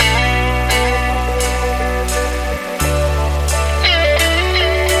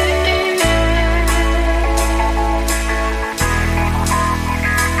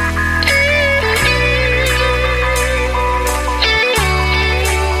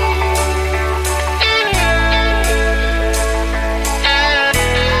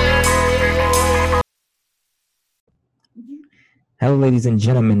Hello, ladies and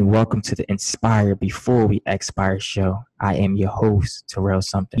gentlemen. Welcome to the Inspire Before We Expire show. I am your host, Terrell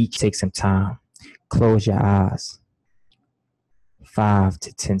Something. Each take some time, close your eyes, 5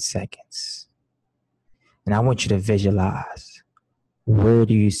 to 10 seconds. And I want you to visualize, where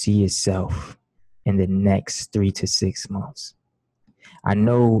do you see yourself in the next 3 to 6 months? I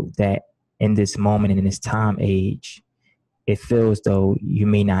know that in this moment and in this time age, it feels though you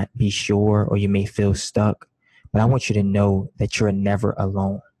may not be sure or you may feel stuck, but I want you to know that you're never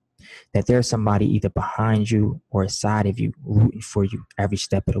alone. That there's somebody either behind you or aside of you rooting for you every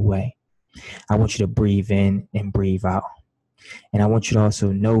step of the way. I want you to breathe in and breathe out. And I want you to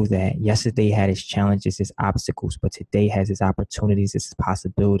also know that yesterday had its challenges, its obstacles, but today has its opportunities, its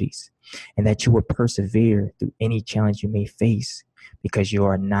possibilities. And that you will persevere through any challenge you may face because you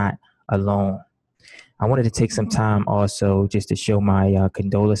are not alone. I wanted to take some time also just to show my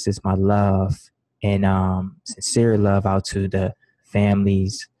condolences, my love, and sincere love out to the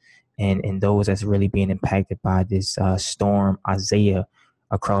families and those that's really being impacted by this storm Isaiah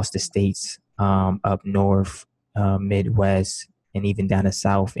across the states, up north, Midwest, and even down the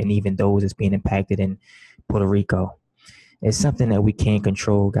south, and even those that's being impacted in Puerto Rico. It's something that we can't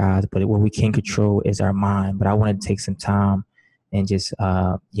control, guys, but what we can control is our mind. But I wanted to take some time and just,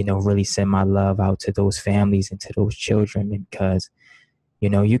 really send my love out to those families and to those children because,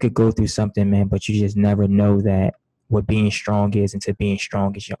 you could go through something, man, but you just never know that what being strong is, and to being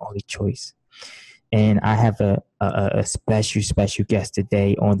strong is your only choice. And I have a special guest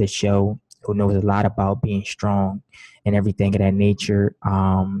today on the show who knows a lot about being strong and everything of that nature.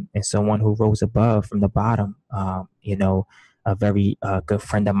 And someone who rose above from the bottom, a very good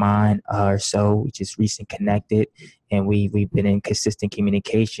friend of mine or so. We just recently connected and we've been in consistent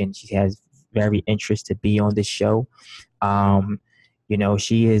communication. She has very interest to be on this show.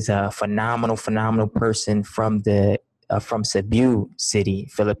 She is a phenomenal person from Cebu City,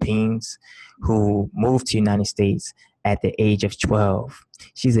 Philippines, who moved to the United States at the age of 12.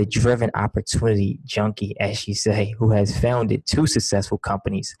 She's a driven opportunity junkie, as she say, who has founded two successful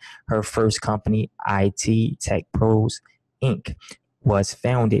companies. Her first company, IT Tech Pros Inc., was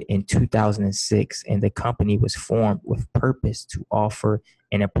founded in 2006, and the company was formed with purpose to offer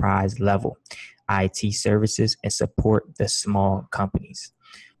enterprise level IT services and support the small companies.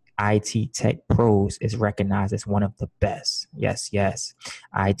 IT Tech Pros is recognized as one of the best. Yes.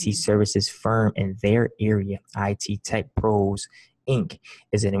 IT services firm in their area. IT Tech Pros Inc.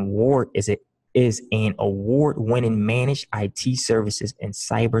 is an award-winning managed IT services and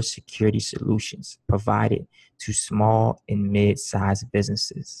cybersecurity solutions provided to small and mid-sized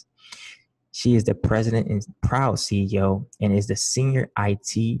businesses. She is the president and proud CEO and is the senior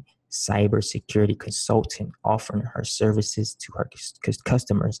IT cybersecurity consultant offering her services to her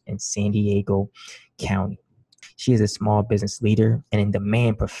customers in San Diego County. She is a small business leader and in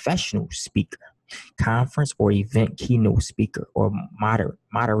demand professional speaker, conference or event keynote speaker or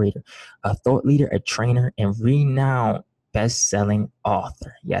moderator, a thought leader, a trainer, and renowned best-selling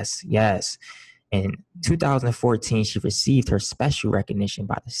author. Yes. In 2014, she received her special recognition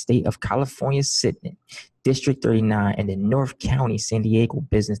by the state of California Sidney, District 39, and the North County San Diego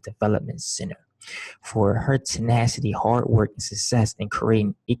Business Development Center for her tenacity, hard work, and success in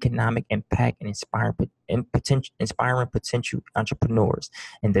creating economic impact and inspiring potential entrepreneurs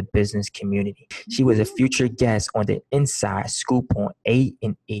in the business community. She was a future guest on the Inside Scoop on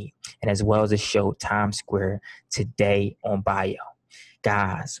A&E, and as well as the show Times Square today on Bio.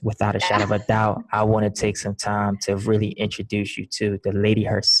 Guys, without a shadow of a doubt, I want to take some time to really introduce you to the lady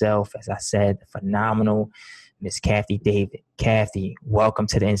herself. As I said, the phenomenal Miss Kathy David. Kathy, welcome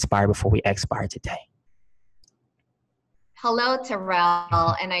to the Inspire Before We Expire today. Hello,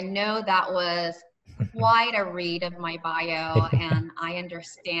 Terrell. And I know that was quite a read of my bio, and I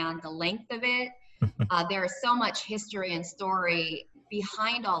understand the length of it. There is so much history and story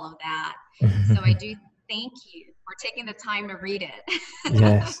behind all of that. So I do thank you for taking the time to read it.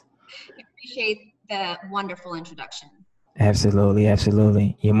 Yes. I appreciate the wonderful introduction.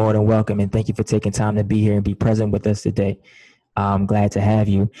 Absolutely. You're more than welcome. And thank you for taking time to be here and be present with us today. I'm glad to have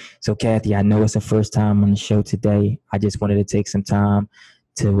you. So, Kathy, I know it's the first time on the show today. I just wanted to take some time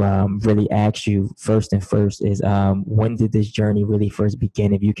to really ask you first is when did this journey really first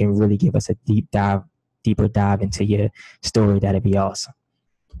begin? If you can really give us a deeper dive into your story, that'd be awesome.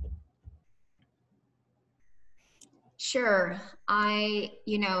 Sure. My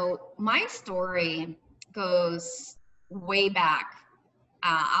story goes way back.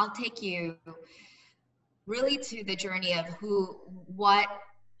 I'll take you really to the journey of what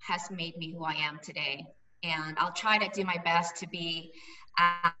has made me who I am today. And I'll try to do my best to be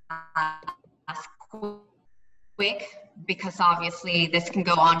as quick quick because obviously this can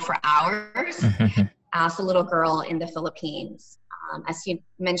go on for hours. As a little girl in the Philippines, as you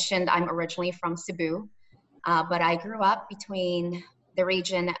mentioned, I'm originally from Cebu, but I grew up between the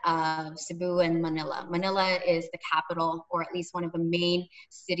region of Cebu and Manila. Manila is the capital, or at least one of the main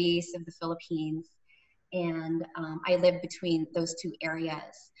cities of the Philippines. And I lived between those two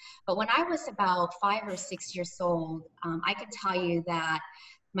areas. But when I was about 5 or 6 years old, I can tell you that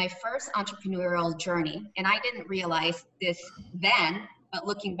my first entrepreneurial journey, and I didn't realize this then, but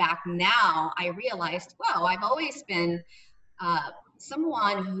looking back now, I realized, wow, I've always been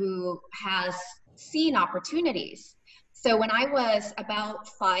someone who has seen opportunities. So when I was about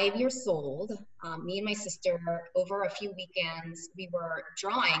 5 years old, me and my sister, over a few weekends, we were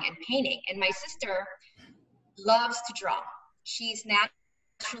drawing and painting. And my sister loves to draw. She's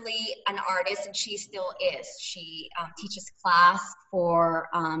naturally an artist, and she still is. She teaches class for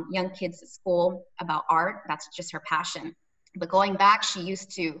young kids at school about art. That's just her passion. But going back, she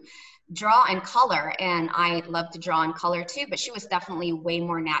used to draw and color, and I love to draw and color too, but she was definitely way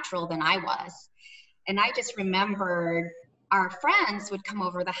more natural than I was. And I just remembered our friends would come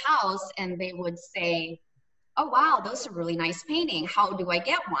over the house and they would say, oh, wow, those are really nice painting. How do I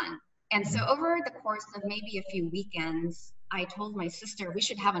get one? And so over the course of maybe a few weekends, I told my sister we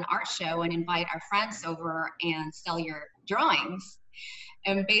should have an art show and invite our friends over and sell your drawings.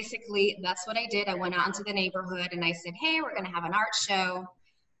 And basically that's what I did. I went out into the neighborhood and I said, hey, we're gonna have an art show.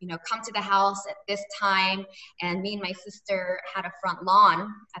 You know, come to the house at this time. And me and my sister had a front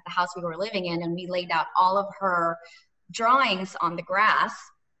lawn at the house we were living in, and we laid out all of her drawings on the grass.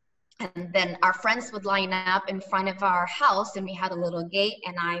 And then our friends would line up in front of our house, and we had a little gate,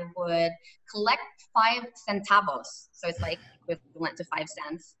 and I would collect 5 centavos. So it's like equivalent to 5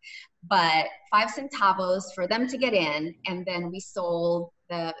 cents, but 5 centavos for them to get in. And then we sold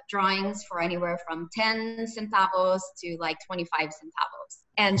the drawings for anywhere from 10 centavos to like 25 centavos.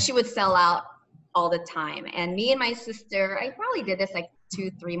 And she would sell out all the time. And me and my sister, I probably did this like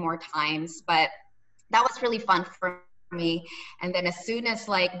 2-3 more times, but that was really fun for me. And then as soon as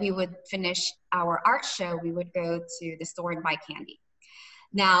like we would finish our art show, we would go to the store and buy candy.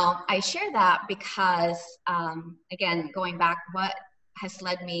 Now, I share that because, again, going back, what has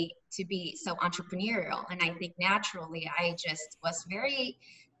led me to be so entrepreneurial? And I think naturally, I just was very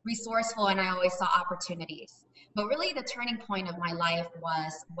resourceful and I always saw opportunities. But really the turning point of my life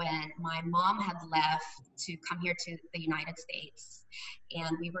was when my mom had left to come here to the United States,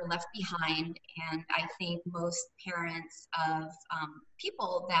 and we were left behind. And I think most parents of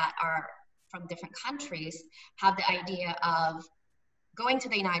people that are from different countries have the idea of going to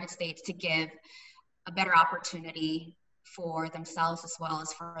the United States to give a better opportunity for themselves as well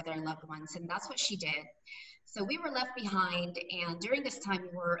as for their loved ones. And that's what she did. So we were left behind. And during this time,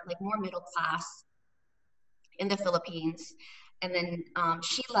 we were like more middle class in the Philippines. And then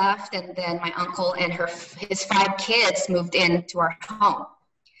she left, and then my uncle and his 5 kids moved into our home.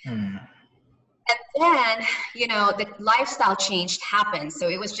 And then, you know, the lifestyle change happened. So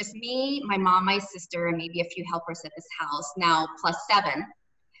it was just me, my mom, my sister, and maybe a few helpers at this house, now plus 7.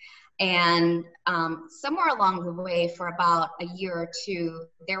 And somewhere along the way, for about a year or two,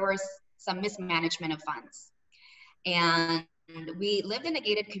 there was some mismanagement of funds. And we lived in a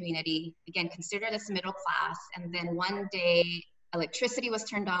gated community, again, considered as middle class. And then one day, electricity was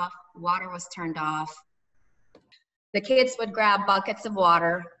turned off, water was turned off. The kids would grab buckets, and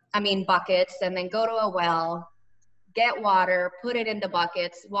then go to a well, get water, put it in the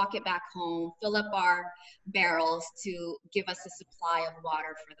buckets, walk it back home, fill up our barrels to give us a supply of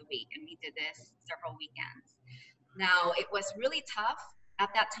water for the week. And we did this several weekends. Now, it was really tough at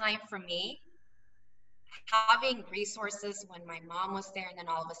that time for me, having resources when my mom was there, and then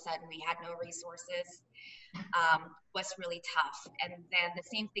all of a sudden we had no resources, was really tough. And then the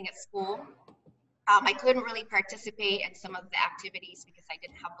same thing at school. I couldn't really participate in some of the activities because I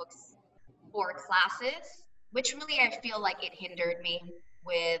didn't have books for classes, which really I feel like it hindered me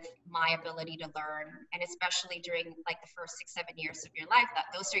with my ability to learn. And especially during like the first 6-7 years of your life,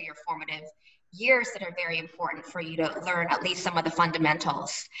 those are your formative years that are very important for you to learn at least some of the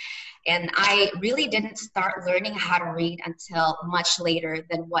fundamentals. And I really didn't start learning how to read until much later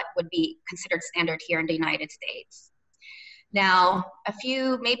than what would be considered standard here in the United States. Now,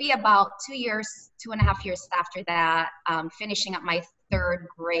 maybe about 2.5 years after that, finishing up my 3rd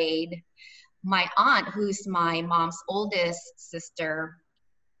grade, my aunt, who's my mom's oldest sister,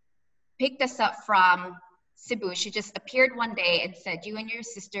 picked us up from Cebu. She just appeared one day and said, you and your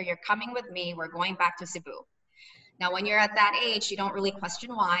sister, you're coming with me. We're going back to Cebu. Now, when you're at that age, you don't really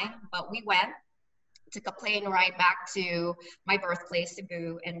question why, but we went, took a plane ride back to my birthplace,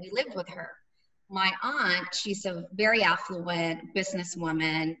 Cebu, and we lived with her. my aunt, she's a very affluent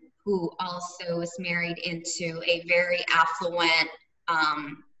businesswoman who also is married into a very affluent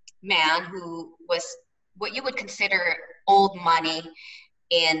man who was what you would consider old money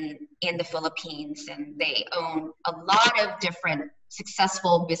in the Philippines, and they own a lot of different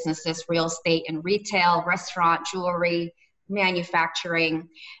successful businesses, real estate and retail, restaurant, jewelry, manufacturing,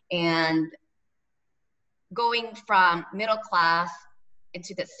 and going from middle class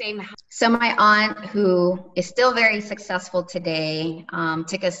into the same house. So my aunt, who is still very successful today,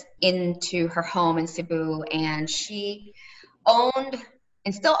 took us into her home in Cebu, and she owned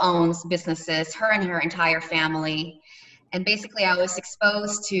and still owns businesses, her and her entire family. And basically I was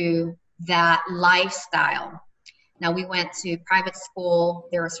exposed to that lifestyle. Now, we went to private school.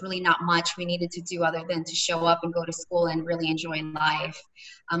 There was really not much we needed to do other than to show up and go to school and really enjoy life.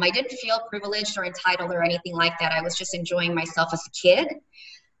 I didn't feel privileged or entitled or anything like that. I was just enjoying myself as a kid.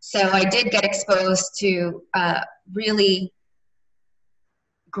 So I did get exposed to really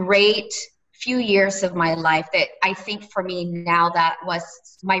great few years of my life that I think for me now that was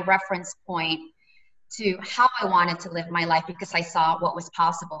my reference point to how I wanted to live my life, because I saw what was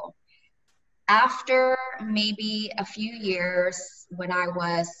possible. After maybe a few years, when I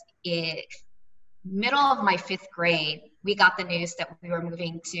was in middle of my 5th grade, we got the news that we were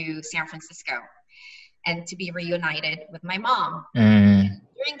moving to San Francisco and to be reunited with my mom.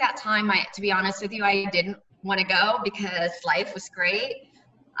 During that time, to be honest with you, I didn't want to go because life was great.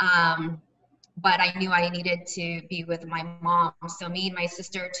 But I knew I needed to be with my mom. So me and my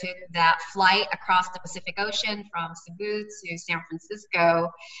sister took that flight across the Pacific Ocean from Cebu to San Francisco,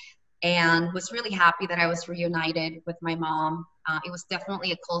 and was really happy that I was reunited with my mom. It was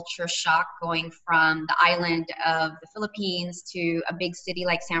definitely a culture shock going from the island of the Philippines to a big city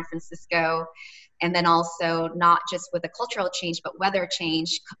like San Francisco. And then also not just with the cultural change, but weather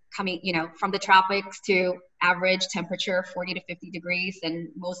change coming, from the tropics to average temperature, 40 to 50 degrees and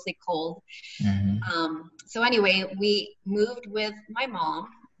mostly cold. So anyway, we moved with my mom,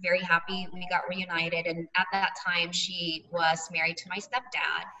 very happy. We got reunited. And at that time, she was married to my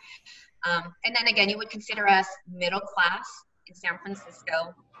stepdad. And then again, you would consider us middle class in San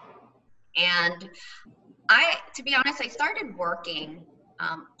Francisco. And to be honest, I started working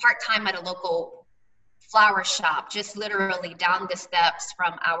part-time at a local flower shop, just literally down the steps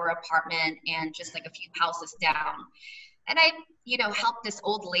from our apartment and just like a few houses down. And I, helped this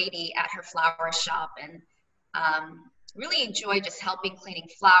old lady at her flower shop, and really enjoyed just helping cleaning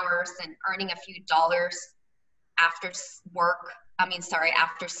flowers and earning a few dollars after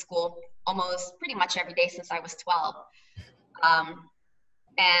school, almost pretty much every day since I was 12.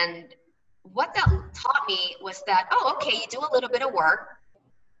 And what that taught me was that, okay, you do a little bit of work,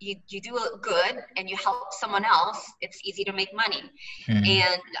 you do good, and you help someone else, it's easy to make money. And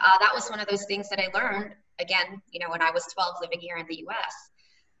that was one of those things that I learned, again, when I was 12 living here in the US.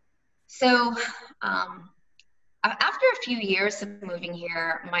 So after a few years of moving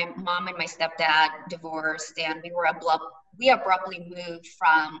here, my mom and my stepdad divorced, and we abruptly moved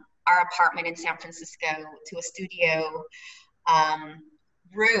from our apartment in San Francisco to a studio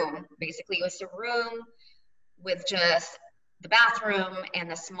room. Basically, it was a room with just the bathroom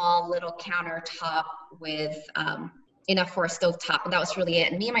and a small little countertop with enough for a stovetop, and that was really it.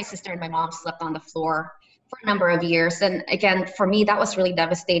 And me and my sister and my mom slept on the floor for a number of years. And again, for me, that was really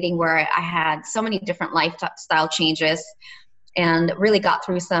devastating, where I had so many different lifestyle changes and really got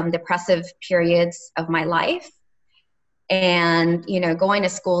through some depressive periods of my life. And, going to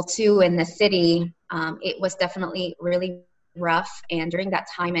school too in the city, it was definitely really rough. And during that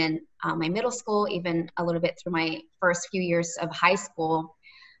time in my middle school, even a little bit through my first few years of high school,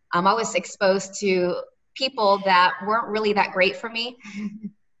 I was exposed to people that weren't really that great for me.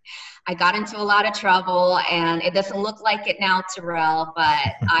 I got into a lot of trouble, and it doesn't look like it now, Terrell,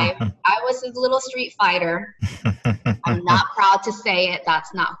 but I was a little street fighter. I'm not proud to say it.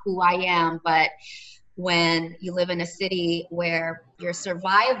 That's not who I am. But when you live in a city where your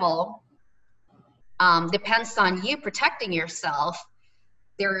survival depends on you protecting yourself,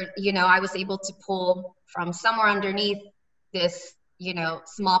 I was able to pull from somewhere underneath this,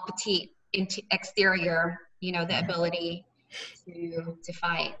 small, petite exterior, the ability to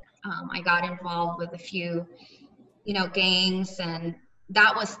fight. I got involved with a few, gangs, and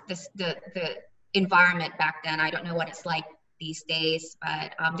that was the environment back then. I don't know what it's like these days,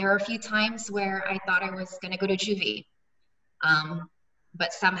 but there were a few times where I thought I was going to go to juvie.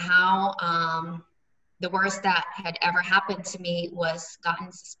 But somehow the worst that had ever happened to me was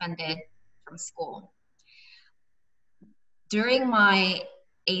gotten suspended from school. During my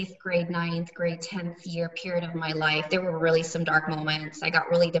 8th grade, 9th grade, 10th year period of my life, there were really some dark moments. I got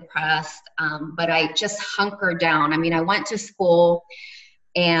really depressed, but I just hunkered down. I mean, I went to school,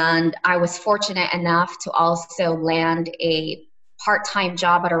 and I was fortunate enough to also land a part-time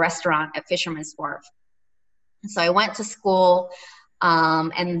job at a restaurant at Fisherman's Wharf. So I went to school,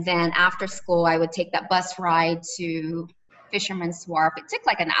 and then after school, I would take that bus ride to Fisherman's Wharf. It took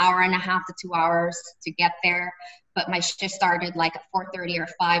like an hour and a half to 2 hours to get there, but my shift started like at 4:30 or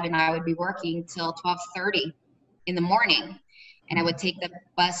 5, and I would be working till 12:30 in the morning. And I would take the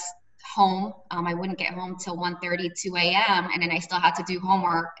bus home. I wouldn't get home till 1:30, 2 a.m., and then I still had to do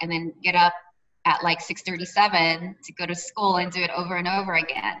homework and then get up at like 6:37 to go to school and do it over and over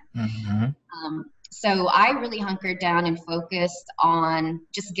again. So I really hunkered down and focused on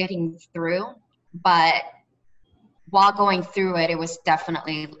just getting through. But while going through it, it was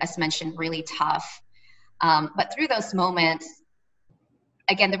definitely, as mentioned, really tough. But through those moments,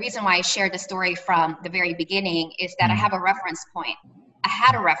 again, the reason why I shared the story from the very beginning is that I have a reference point. I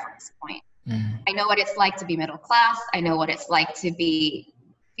had a reference point. I know what it's like to be middle class. I know what it's like to be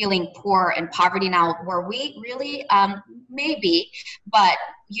feeling poor and poverty. Now, were we really? Maybe, but,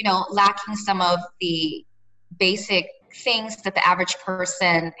 lacking some of the basic things that the average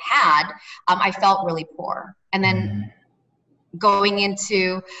person had, I felt really poor. And then going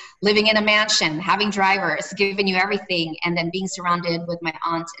into living in a mansion, having drivers, giving you everything, and then being surrounded with my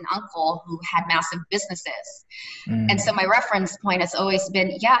aunt and uncle who had massive businesses. And so my reference point has always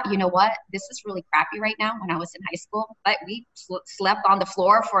been, yeah, you know what? This is really crappy right now. When I was in high school, but we slept on the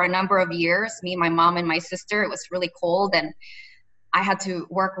floor for a number of years, me, my mom, and my sister. It was really cold, and I had to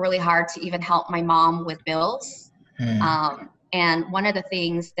work really hard to even help my mom with bills. And one of the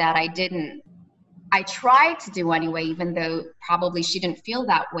things that I tried to do anyway, even though probably she didn't feel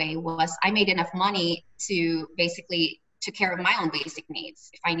that way, was I made enough money to basically take care of my own basic needs.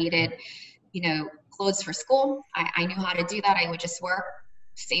 If I needed, clothes for school, I knew how to do that. I would just work,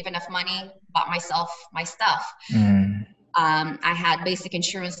 save enough money, bought myself my stuff. I had basic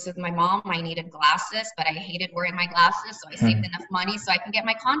insurance with my mom. I needed glasses, but I hated wearing my glasses. So I saved enough money so I can get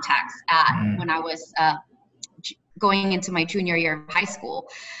my contacts when I was going into my junior year of high school.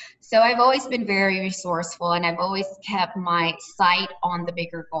 So I've always been very resourceful, and I've always kept my sight on the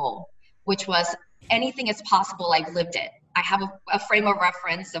bigger goal, which was anything is possible. I've lived it. I have a frame of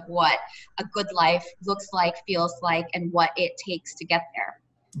reference of what a good life looks like, feels like, and what it takes to get there.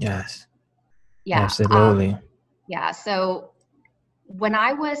 Yes. Yeah. Absolutely. Yeah. So when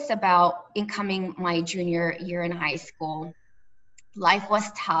I was about incoming my junior year in high school, life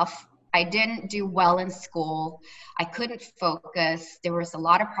was tough. I didn't do well in school. I couldn't focus. There was a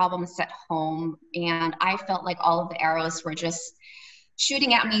lot of problems at home, and I felt like all of the arrows were just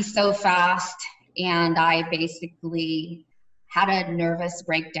shooting at me so fast. And I basically had a nervous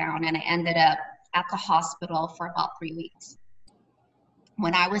breakdown, and I ended up at the hospital for about 3 weeks.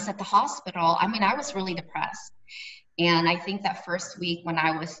 When I was at the hospital, I was really depressed. And I think that first week when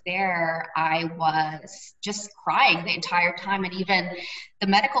I was there, I was just crying the entire time. And even the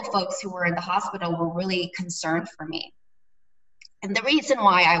medical folks who were in the hospital were really concerned for me. And the reason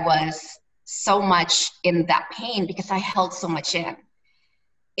why I was so much in that pain, because I held so much in.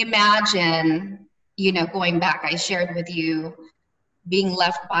 Imagine, going back, I shared with you being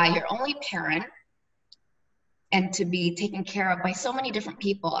left by your only parent and to be taken care of by so many different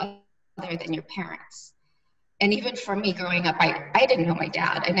people other than your parents. And even for me growing up, I didn't know my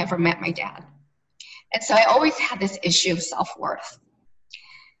dad. I never met my dad. And so I always had this issue of self-worth.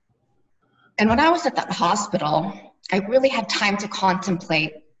 And when I was at that hospital, I really had time to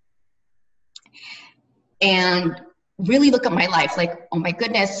contemplate and really look at my life like, oh my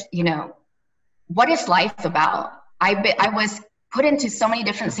goodness, what is life about? I was put into so many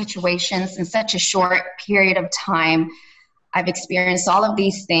different situations in such a short period of time. I've experienced all of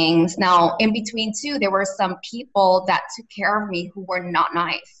these things. Now, in between too, there were some people that took care of me who were not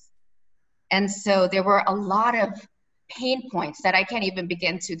nice. And so there were a lot of pain points that I can't even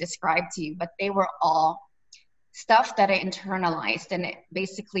begin to describe to you, but they were all stuff that I internalized. And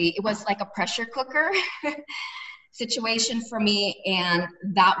it was like a pressure cooker situation for me. And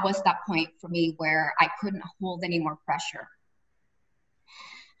that was that point for me where I couldn't hold any more pressure.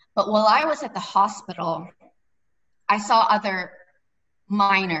 But while I was at the hospital, I saw other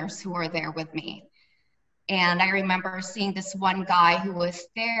minors who were there with me. And I remember seeing this one guy who was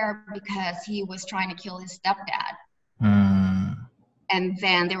there because he was trying to kill his stepdad. And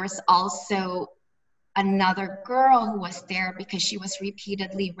then there was also another girl who was there because she was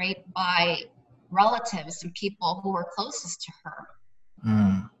repeatedly raped by relatives and people who were closest to her.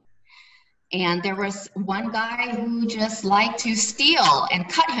 And there was one guy who just liked to steal and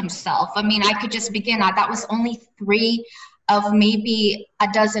cut himself. I mean, I could just begin. That was only 3 of maybe a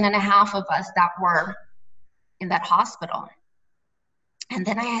dozen and a half of us that were in that hospital. And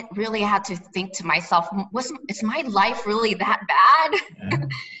then I really had to think to myself, is my life really that bad? Yeah.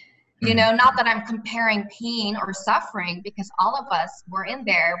 You know, not that I'm comparing pain or suffering, because all of us were in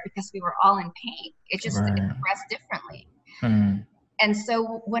there because we were all in pain. It just expressed differently. And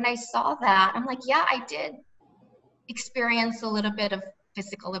so when I saw that, I'm like, yeah, I did experience a little bit of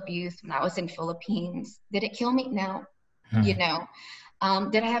physical abuse when I was in Philippines. Did it kill me? No. You know,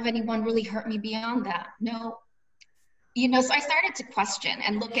 did I have anyone really hurt me beyond that? No. You know, so I started to question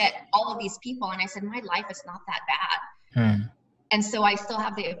and look at all of these people, and I said, my life is not that bad. And so I still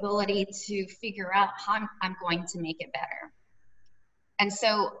have the ability to figure out how I'm going to make it better. And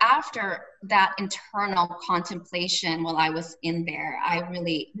so after that internal contemplation while I was in there, I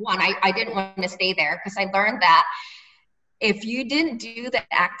really, I didn't want to stay there, because I learned that if you didn't do the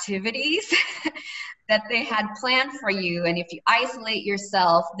activities that they had planned for you, and if you isolate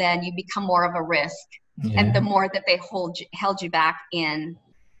yourself, then you become more of a risk. Yeah. And the more that they held you back in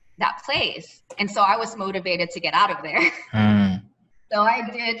that place. And so I was motivated to get out of there. So I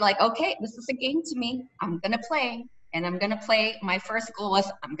did, like, okay, this is a game to me. I'm going to play, and I'm going to play. My first goal was,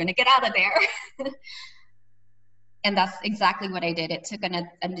 I'm going to get out of there. And that's exactly what I did. It took an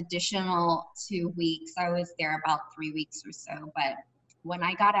additional 2 weeks. I was there about 3 weeks or so. But when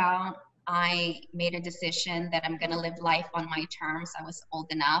I got out, I made a decision that I'm going to live life on my terms. I was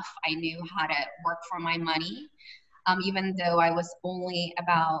old enough. I knew how to work for my money. Even though I was only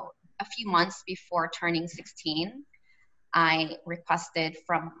about a few months before turning 16, I requested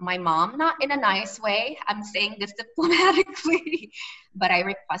from my mom, not in a nice way, I'm saying this diplomatically, but I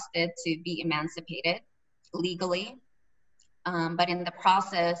requested to be emancipated legally. But in the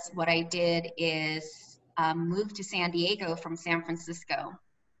process, what I did is move to San Diego from San Francisco.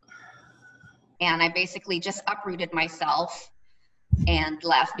 And I basically just uprooted myself and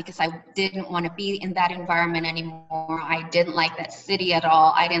left, because I didn't want to be in that environment anymore. I didn't like that city at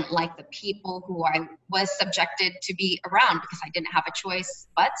all. I didn't like the people who I was subjected to be around, because I didn't have a choice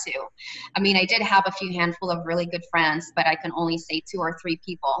but to. I mean, I did have a few handful of really good friends, but I can only say 2 or 3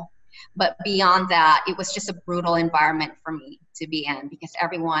 people. But beyond that, it was just a brutal environment for me to be in, because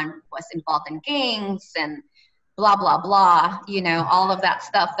everyone was involved in gangs and blah, blah, blah, you know, all of that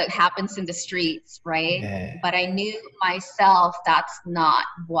stuff that happens in the streets, right? Yeah. But I knew myself, that's not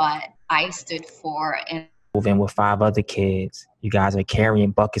what I stood for. And moving with 5 other kids, you guys are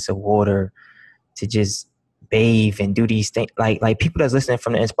carrying buckets of water to just bathe and do these things. Like people that's listening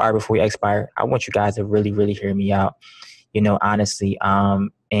from the Inspire Before You Expire, I want you guys to really, really hear me out, you know, honestly.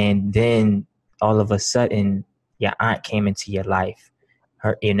 And then all of a sudden, your aunt came into your life,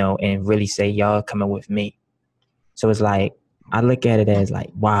 her, you know, and really say, y'all coming with me. So it's like, I look at it as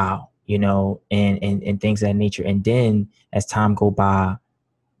like, wow, you know, and things of that nature. And then as time go by,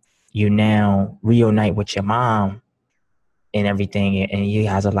 you now reunite with your mom and everything. And you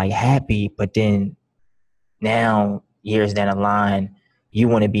guys are like happy, but then now years down the line, you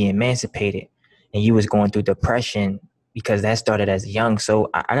want to be emancipated, and you was going through depression because that started as young.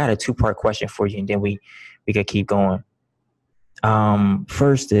 So I got a 2-part question for you, and then we could keep going.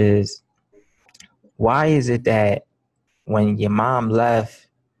 First is, why is it that when your mom left,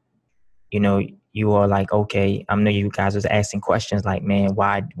 you know, you are like, okay, I know you guys was asking questions like, man,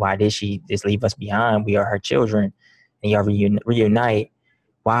 why did she just leave us behind? We are her children, and y'all reunite.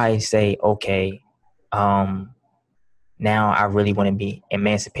 Why say, okay, now I really want to be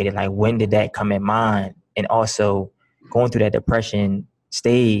emancipated? Like, when did that come in mind? And also going through that depression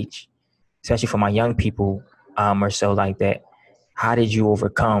stage, especially for my young people, or so like that, how did you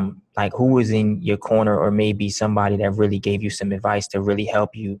overcome? Like, who was in your corner, or maybe somebody that really gave you some advice to really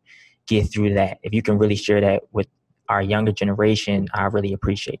help you get through that? If you can really share that with our younger generation, I really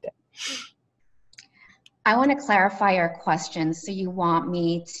appreciate that. I want to clarify your question. So you want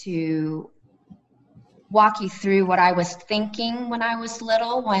me to walk you through what I was thinking when I was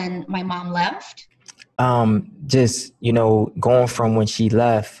little, when my mom left? Just, you know, going from when she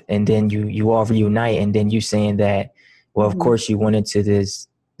left, and then you all reunite, and then you saying that, well, of course you went into this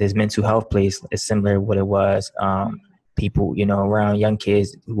mental health place. It's similar to what it was. People, you know, around young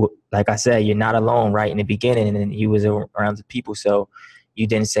kids, like I said, you're not alone right in the beginning, and then you was around the people. So you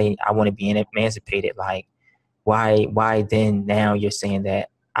didn't say, I want to be emancipated. Like, why then now you're saying that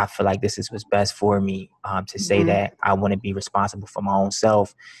I feel like this is what's best for me, to say that I want to be responsible for my own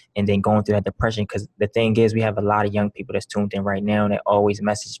self, and then going through that depression. Because the thing is, we have a lot of young people that's tuned in right now that always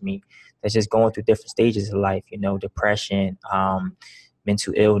message me, that's just going through different stages of life, you know, depression,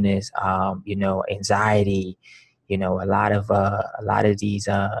 mental illness, anxiety, a lot of these,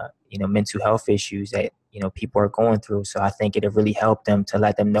 mental health issues that, people are going through. So I think it'll really help them to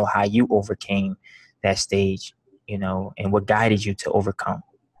let them know how you overcame that stage, and what guided you to overcome.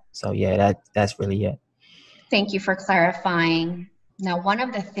 So yeah, that's really it. Thank you for clarifying. Now, one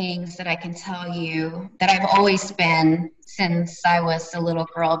of the things that I can tell you that I've always been since I was a little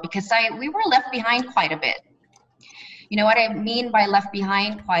girl, because we were left behind quite a bit. You know what I mean by left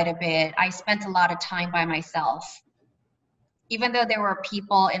behind quite a bit? I spent a lot of time by myself. Even though there were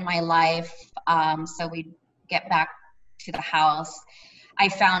people in my life, so we'd get back to the house, I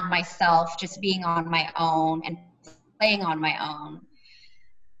found myself just being on my own and playing on my own.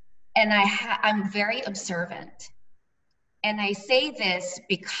 And I'm very observant. And I say this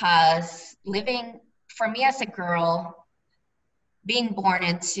because for me as a girl, being born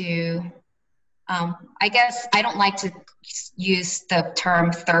into, I guess I don't like to use the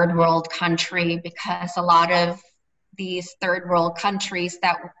term third world country, because a lot of these third world countries,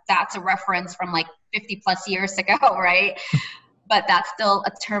 that's a reference from like 50 plus years ago, right? But that's still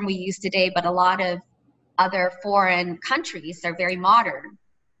a term we use today. But a lot of other foreign countries are very modern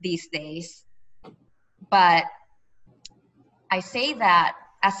these days. But I say that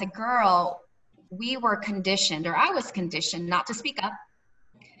as a girl, we were conditioned, or I was conditioned, not to speak up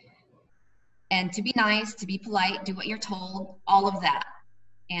and to be nice, to be polite, do what you're told, all of that.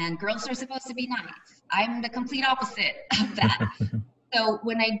 And girls are supposed to be nice. I'm the complete opposite of that. So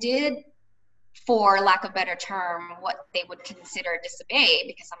when I did, for lack of a better term, what they would consider disobey,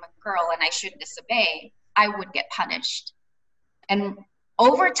 because I'm a girl and I shouldn't disobey, I would get punished. And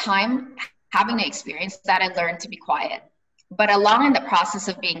over time, having to experience that, I learned to be quiet. But along in the process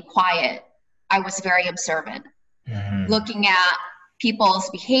of being quiet, I was very observant, looking at people's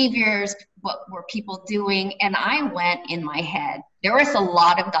behaviors, what were people doing, and I went in my head. There was a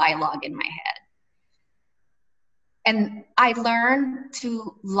lot of dialogue in my head. And I learned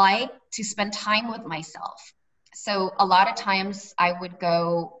to like to spend time with myself. So a lot of times I would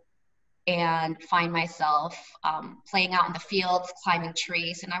go and find myself playing out in the fields, climbing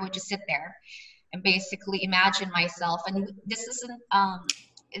trees, and I would just sit there and basically imagine myself. And this is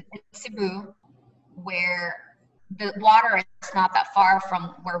in Cebu, where the water is not that far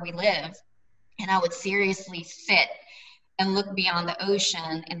from where we live. And I would seriously sit and look beyond the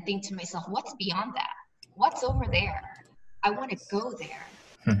ocean and think to myself, what's beyond that? What's over there? I want to go there.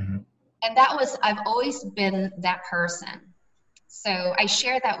 And I've always been that person. So I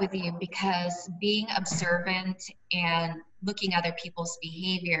share that with you because being observant and looking at other people's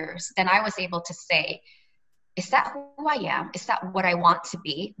behaviors, then I was able to say, is that who I am? Is that what I want to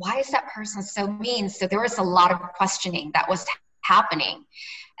be? Why is that person so mean? So there was a lot of questioning that was happening.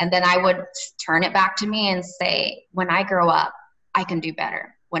 And then I would turn it back to me and say, when I grow up, I can do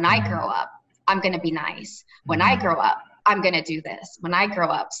better. When I grow up, I'm going to be nice. When I grow up, I'm going to do this. When I grow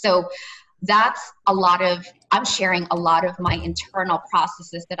up. So I'm sharing a lot of my internal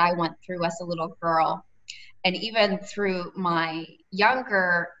processes that I went through as a little girl. And even through my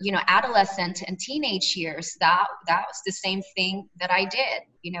younger, adolescent and teenage years, that was the same thing that I did.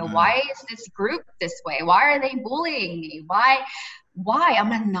 Why is this group this way? Why are they bullying me? Why?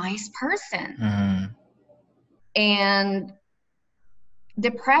 I'm a nice person. And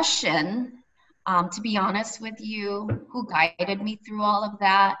depression, to be honest with you, who guided me through all of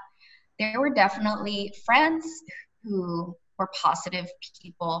that, there were definitely friends who were positive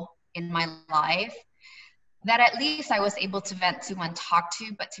people in my life that at least I was able to vent to and talk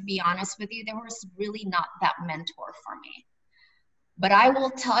to. But to be honest with you, there was really not that mentor for me. But I will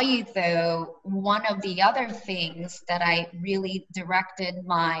tell you, though, one of the other things that I really directed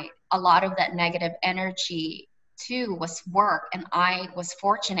a lot of that negative energy to was work. And I was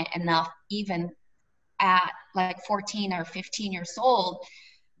fortunate enough, even at like 14 or 15 years old,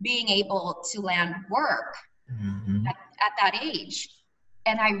 being able to land work at that age.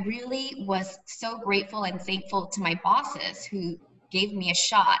 And I really was so grateful and thankful to my bosses who gave me a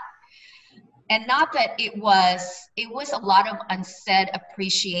shot. And not that it was a lot of unsaid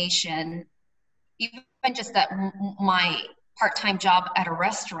appreciation, even just that my part-time job at a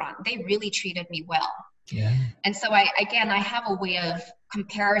restaurant, they really treated me well. Yeah. And so I have a way of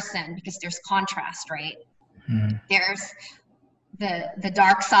comparison because there's contrast, right? There's the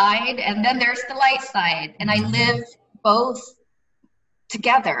dark side and then there's the light side. And I live both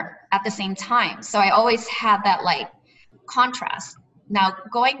together at the same time. So I always had that like contrast. Now,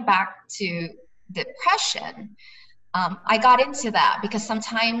 going back to depression, I got into that because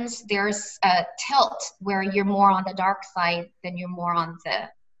sometimes there's a tilt where you're more on the dark side than you're more on the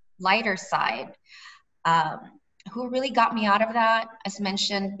lighter side. who really got me out of that, as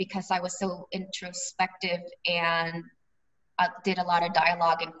mentioned, because I was so introspective and did a lot of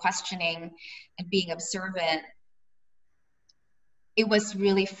dialogue and questioning and being observant. It was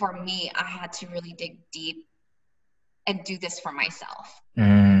really, for me, I had to really dig deep and do this for myself.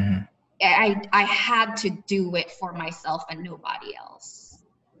 Mm. I had to do it for myself and nobody else.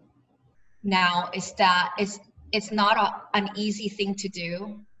 Now, it's not an easy thing to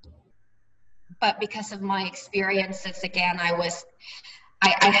do, but because of my experiences, again, I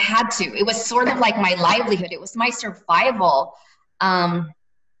had to. It was sort of like my livelihood. It was my survival.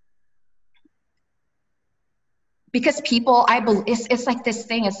 Because people, I believe, it's like this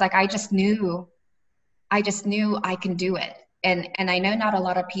thing. It's like I just knew I can do it. And I know not a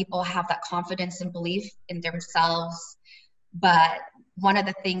lot of people have that confidence and belief in themselves, but one of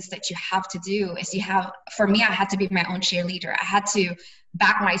the things that you have to do is for me, I had to be my own cheerleader. I had to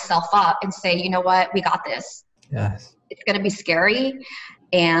back myself up and say, you know what, we got this. Yes. It's going to be scary.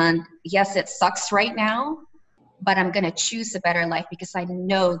 And yes, it sucks right now, but I'm going to choose a better life because I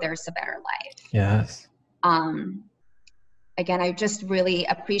know there's a better life. Yes. Again, I just really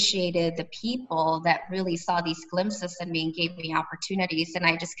appreciated the people that really saw these glimpses in me and gave me opportunities. And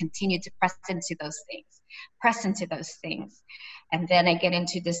I just continued to press into those things. And then I get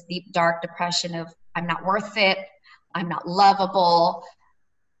into this deep, dark depression of I'm not worth it. I'm not lovable.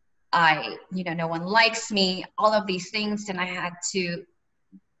 No one likes me, all of these things. And I had to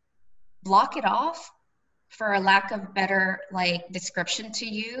block it off, for a lack of better description to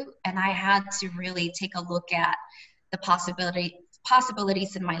you. And I had to really take a look at the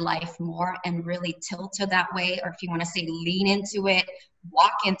possibilities in my life more and really tilt to that way, or if you want to say lean into it,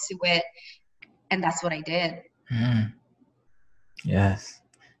 walk into it. And that's what I did. Mm. Yes,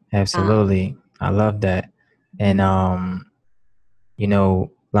 absolutely. I love that. And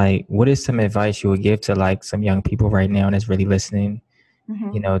what is some advice you would give to some young people right now that's really listening,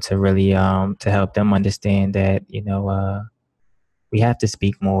 to really to help them understand that, we have to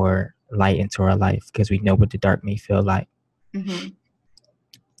speak more light into our life because we know what the dark may feel like.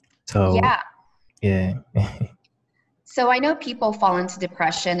 So yeah. So I know people fall into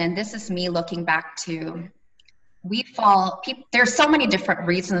depression, and this is me looking back to there's so many different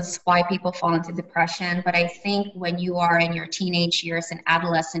reasons why people fall into depression, but I think when you are in your teenage years and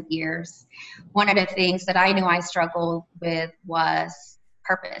adolescent years, one of the things that I knew I struggled with was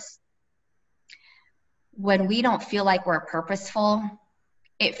purpose. When we don't feel like we're purposeful,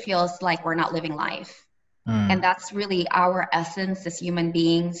 it feels like we're not living life. And that's really our essence as human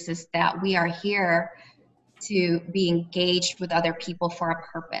beings, is that we are here to be engaged with other people for a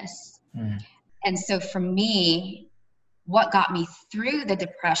purpose. And so for me, what got me through the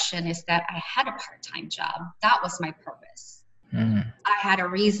depression is that I had a part-time job. That was my purpose. I had a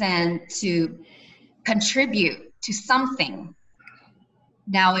reason to contribute to something.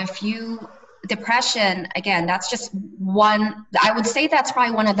 Now, depression, again, that's just one, I would say that's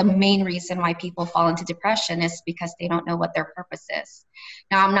probably one of the main reasons why people fall into depression, is because they don't know what their purpose is.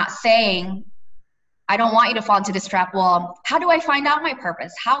 Now, I'm not saying, I don't want you to fall into this trap. Well, how do I find out my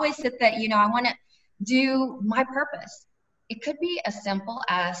purpose? How is it that, I want to do my purpose? It could be as simple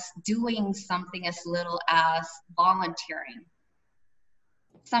as doing something as little as volunteering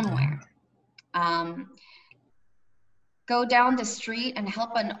somewhere. Go down the street and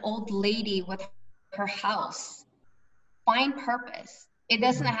help an old lady with her house. Find purpose. It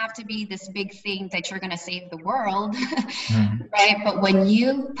doesn't have to be this big thing that you're going to save the world, right? But when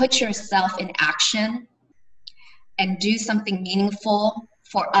you put yourself in action and do something meaningful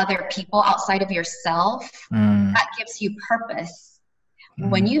for other people outside of yourself, that gives you purpose.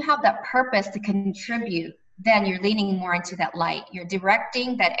 When you have that purpose to contribute, then you're leaning more into that light. You're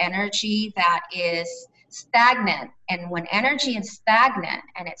directing that energy that is stagnant. And when energy is stagnant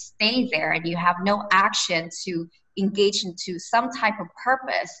and it stays there and you have no action to engage into some type of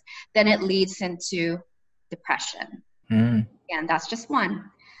purpose, then it leads into depression. And that's just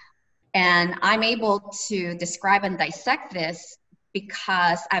one. And I'm able to describe and dissect this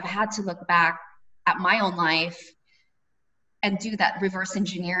because I've had to look back at my own life and do that reverse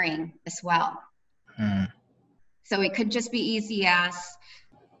engineering as well. So it could just be easy as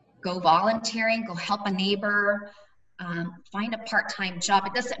go volunteering, go help a neighbor, find a part-time job.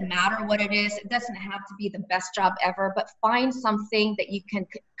 It doesn't matter what it is. It doesn't have to be the best job ever, but find something that you can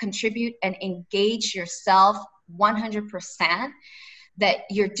contribute and engage yourself 100%, that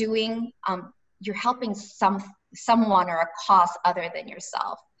you're doing, you're helping someone or a cause other than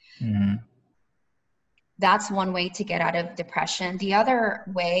yourself. That's one way to get out of depression. The other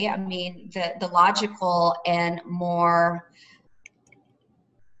way, the logical and more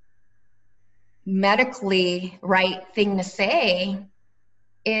medically right thing to say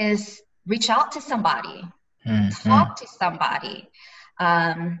is reach out to somebody, talk to somebody.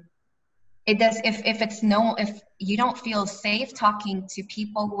 It does, if you don't feel safe talking to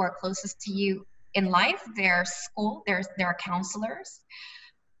people who are closest to you in life, there are counselors.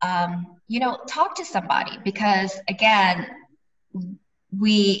 Talk to somebody, because again,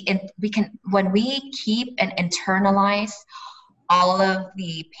 we can, when we keep and internalize all of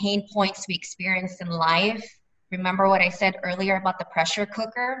the pain points we experience in life. Remember what I said earlier about the pressure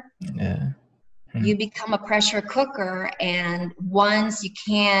cooker? Yeah. You become a pressure cooker, and once you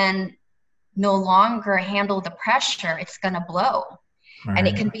can no longer handle the pressure, it's going to blow. Right. And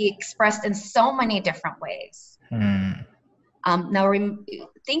it can be expressed in so many different ways. Now,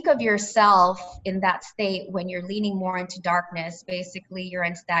 think of yourself in that state when you're leaning more into darkness. Basically, you're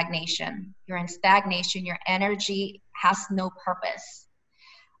in stagnation. You're in stagnation. Your energy has no purpose.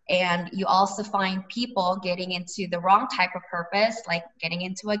 And you also find people getting into the wrong type of purpose, like getting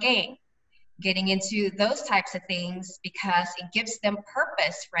into a gang, getting into those types of things, because it gives them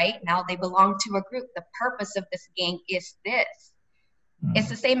purpose, right? Now they belong to a group. The purpose of this gang is this. It's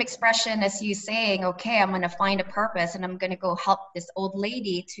the same expression as you saying, okay, I'm going to find a purpose and I'm going to go help this old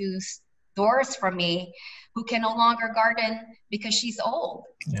lady to doors from me who can no longer garden because she's old.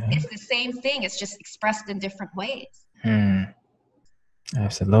 Yeah. It's the same thing. It's just expressed in different ways.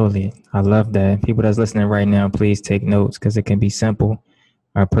 Absolutely. I love that. People that's listening right now, please take notes, because it can be simple.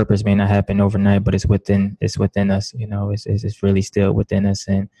 Our purpose may not happen overnight, but it's within us. It's really still within us.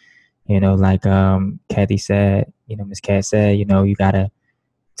 And, like Kathy said, Miss Kat said, you got to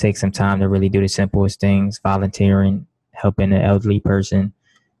take some time to really do the simplest things, volunteering, helping an elderly person,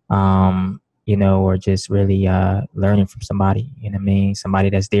 or just really learning from somebody, somebody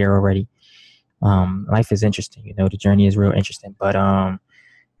that's there already. Life is interesting, the journey is real interesting, but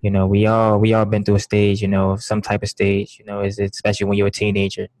we all been through a stage, some type of stage, is especially when you're a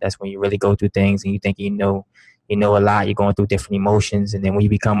teenager. That's when you really go through things and you think you know a lot. You're going through different emotions, and then when you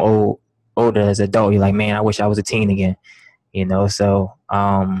become older as an adult, you're like, man, I wish I was a teen again. So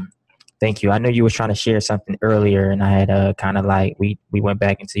thank you. I know you were trying to share something earlier, and I had kind of like we went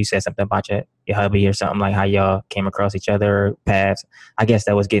back into, you said something about your hubby or something, like how y'all came across each other paths. I guess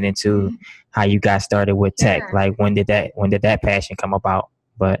that was getting into how you got started with tech. Sure. Like when did that passion come about?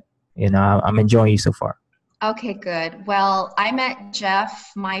 But I'm enjoying you so far. Okay, good. Well, I met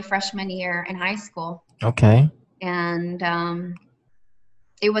Jeff my freshman year in high school. Okay. And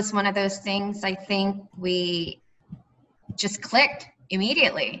it was one of those things, I think we just clicked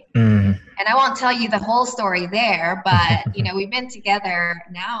immediately. And I won't tell you the whole story there, but we've been together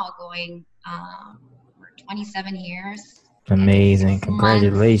now going for 27 years. Amazing.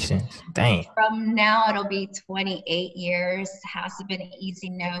 Congratulations. Dang. From now it'll be 28 years. Has it been easy?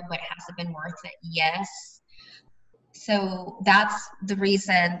 No. But has it been worth it? Yes. So that's the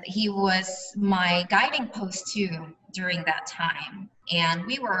reason he was my guiding post too during that time. And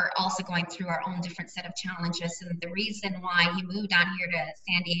we were also going through our own different set of challenges. And the reason why he moved down here to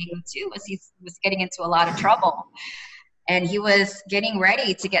San Diego too was he was getting into a lot of trouble. And he was getting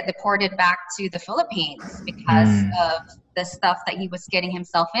ready to get deported back to the Philippines because of the stuff that he was getting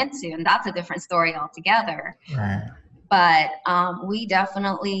himself into. And that's a different story altogether. Right. But we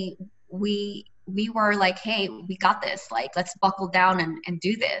definitely, we were like, hey, we got this. Like, let's buckle down and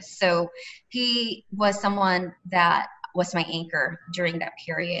do this. So he was someone that was my anchor during that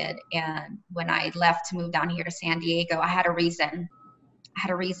period. And when I left to move down here to San Diego, I had a reason.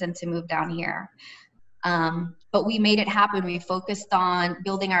 To move down here. But we made it happen. We focused on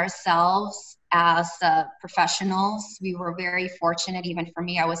building ourselves as professionals. We were very fortunate, even for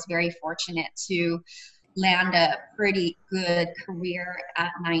me, I was very fortunate to land a pretty good career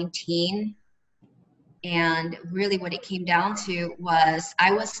at 19. And really what it came down to was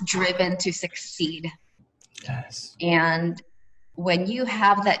I was driven to succeed. Yes. And when you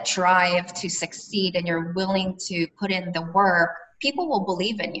have that drive to succeed and you're willing to put in the work, people will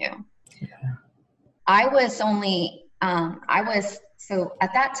believe in you. Yeah. So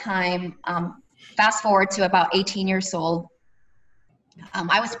at that time, fast forward to about 18 years old,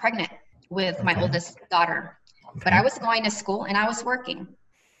 I was pregnant with my oldest daughter, but I was going to school and I was working.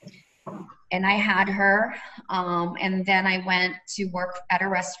 And I had her, and then I went to work at a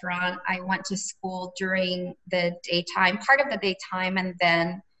restaurant. I went to school during the daytime, part of the daytime, and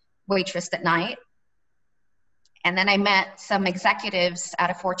then waitress at night. And then I met some executives at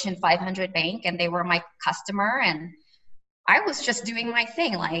a Fortune 500 bank, and they were my customer. And I was just doing my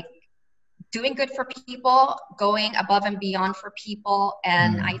thing, like doing good for people, going above and beyond for people.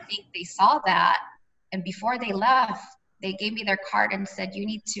 And I think they saw that. And before they left, They gave me their card and said, you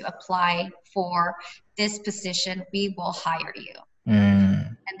need to apply for this position. We will hire you.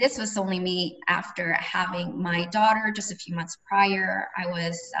 And this was only me after having my daughter just a few months prior. I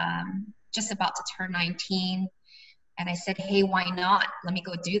was just about to turn 19. And I said, hey, why not? Let me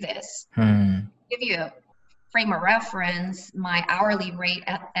go do this. Give you a frame of reference, my hourly rate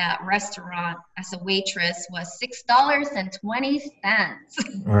at that restaurant as a waitress was $6.20.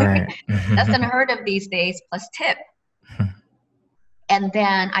 Right. That's unheard of these days, plus tip. And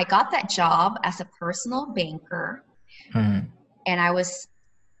then I got that job as a personal banker, and I was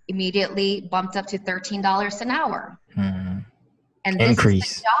immediately bumped up to $13 an hour. And this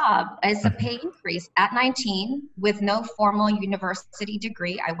Increase. is the job as a pay increase at 19 with no formal university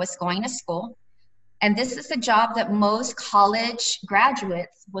degree. I was going to school. And this is a job that most college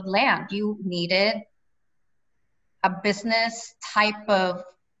graduates would land. You needed a business type of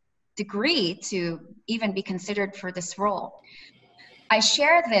degree to even be considered for this role. I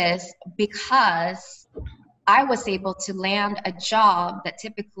share this because I was able to land a job that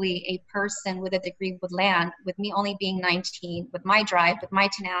typically a person with a degree would land, with me only being 19, with my drive, with my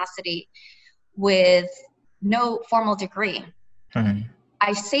tenacity, with no formal degree.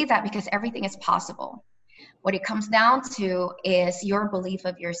 I say that because everything is possible. What it comes down to is your belief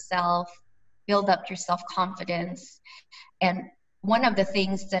of yourself, build up your self-confidence. And one of the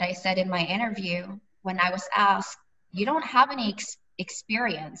things that I said in my interview when I was asked, you don't have any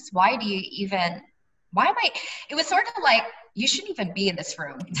experience. Why do you even, why am I, it was sort of like, you shouldn't even be in this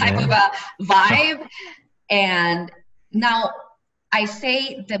room type of a vibe. And now I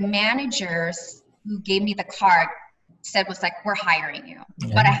say the managers who gave me the card said was like, we're hiring you.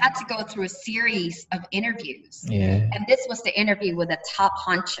 But I had to go through a series of interviews. And this was the interview with a top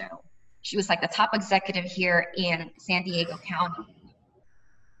honcho. She was like the top executive here in San Diego County.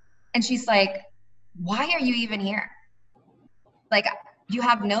 And she's like, why are you even here? Like, you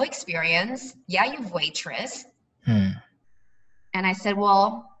have no experience. Yeah, you've waitressed. And I said,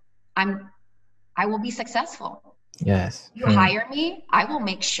 well, I will be successful. Yes. You hire me, I will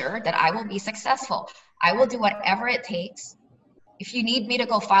make sure that I will be successful. I will do whatever it takes. If you need me to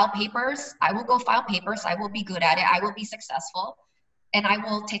go file papers, I will go file papers. I will be good at it. I will be successful. And I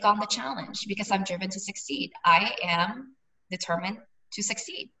will take on the challenge because I'm driven to succeed. I am determined to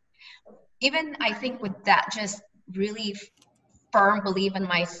succeed. Even I think with that just really firm belief in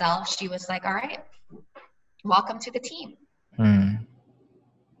myself, she was like, all right, welcome to the team.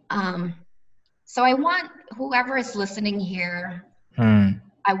 So I want whoever is listening here,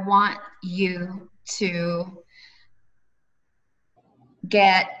 I want you to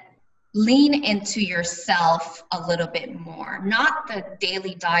lean into yourself a little bit more, not the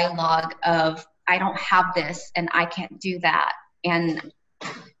daily dialogue of, I don't have this and I can't do that. And,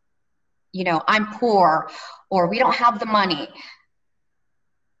 you know, I'm poor or we don't have the money.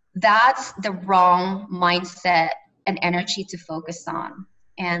 That's the wrong mindset and energy to focus on.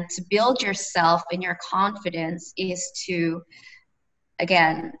 And to build yourself and your confidence is to,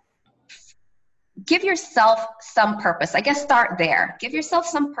 again, give yourself some purpose. I guess start there. Give yourself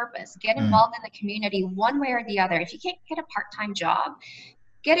some purpose. Get involved in the community one way or the other. If you can't get a part-time job,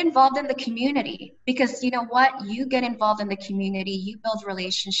 get involved in the community, because you know what? You get involved in the community, you build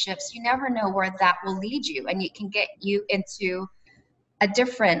relationships. You never know where that will lead you, and it can get you into a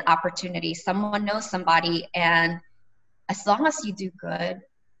different opportunity. Someone knows somebody, and as long as you do good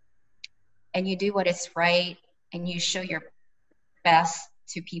and you do what is right and you show your best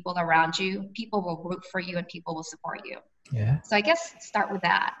to people around you, people will root for you and people will support you. So I guess start with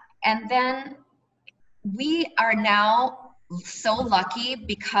that. And then we are now so lucky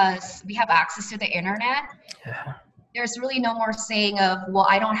because we have access to the internet. There's really no more saying of, well,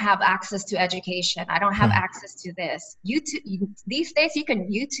 I don't have access to education. I don't have access to this. YouTube, these days you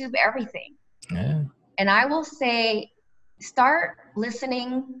can YouTube everything. And I will say, start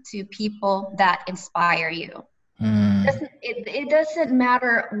listening to people that inspire you. It doesn't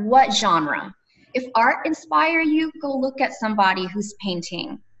matter what genre. If art inspire you, go look at somebody who's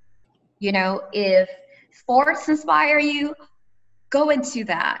painting. You know, if sports inspire you, go into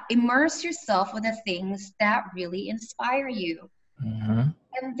that. Immerse yourself with the things that really inspire you.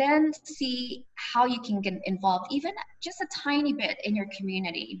 And then see how you can get involved, even just a tiny bit in your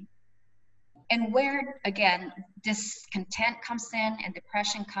community. And where, again, discontent comes in and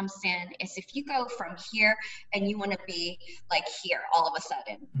depression comes in is if you go from here and you want to be like here all of a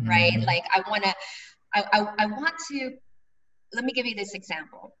sudden, right? Like I want to, let me give you this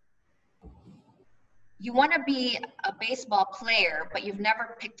example. You want to be a baseball player, but you've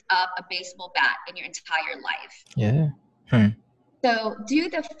never picked up a baseball bat in your entire life. So do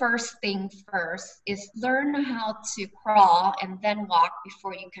the first thing first is learn how to crawl and then walk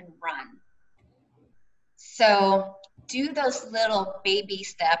before you can run. So do those little baby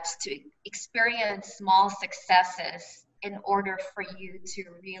steps to experience small successes in order for you to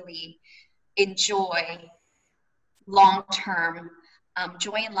really enjoy long-term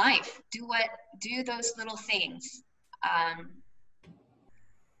joy in life. Do those little things.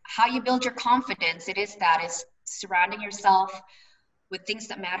 How you build your confidence, is surrounding yourself with things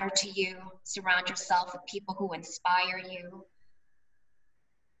that matter to you. Surround yourself with people who inspire you.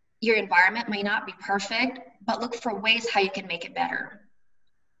 Your environment may not be perfect, but look for ways how you can make it better.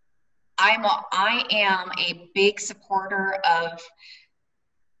 I am a big supporter of,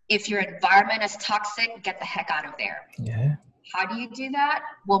 if your environment is toxic, get the heck out of there. Yeah. How do you do that?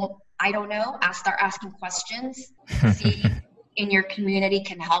 Well, I don't know. I'll start asking questions. See in your community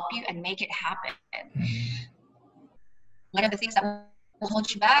can help you and make it happen. One of the things that will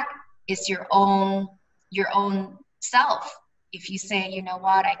hold you back is your own self. If you say, you know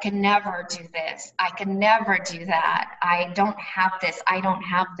what, I can never do this, I can never do that, I don't have this, I don't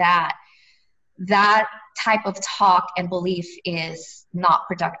have that, that type of talk and belief is not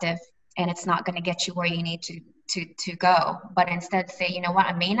productive, and it's not going to get you where you need to go. But instead say, you know what,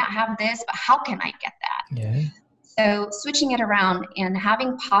 I may not have this, but how can I get that? Yeah. So switching it around and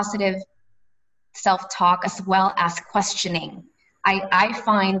having positive self-talk as well as questioning. I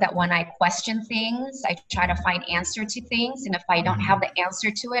find that when I question things, I try to find answer to things. And if I don't have the answer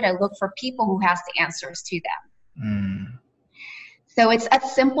to it, I look for people who has the answers to them. So it's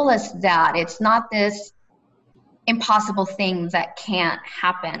as simple as that. It's not this impossible thing that can't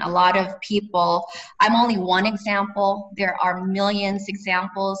happen. A lot of people, I'm only one example. There are millions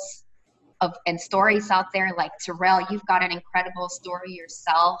examples of and stories out there. Like Terrell, you've got an incredible story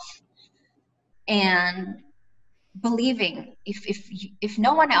yourself. And believing, if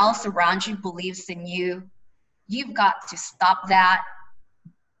no one else around you believes in you, you've got to stop that,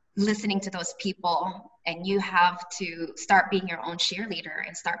 listening to those people, and you have to start being your own cheerleader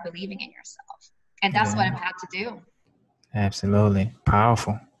and start believing in yourself. And that's what I've had to do. Absolutely.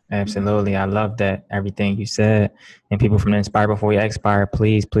 Powerful. Absolutely. I love that, everything you said. And people from the Inspire Before You Expire,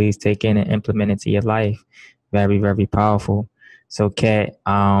 please take in and implement into your life. Very, very powerful. So, Kat,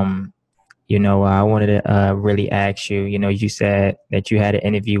 I wanted to really ask you, you said that you had an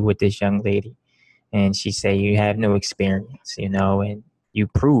interview with this young lady, and she said you have no experience, and you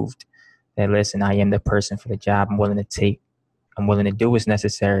proved that, listen, I am the person for the job. I'm willing to do what's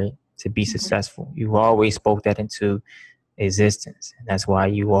necessary to be successful. You always spoke that into existence. And that's why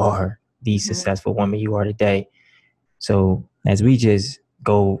you are the successful woman you are today. So as we just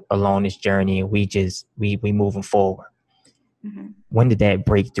go along this journey and we moving forward, when did that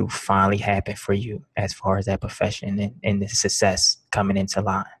breakthrough finally happen for you as far as that profession and the success coming into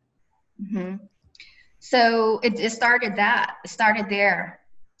line? So it started there.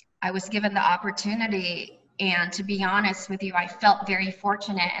 I was given the opportunity, and to be honest with you, I felt very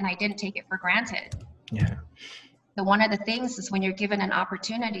fortunate, and I didn't take it for granted. Yeah. So one of the things is, when you're given an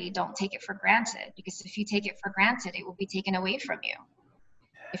opportunity, don't take it for granted, because if you take it for granted, it will be taken away from you.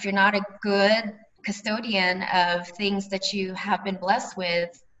 If you're not a good custodian of things that you have been blessed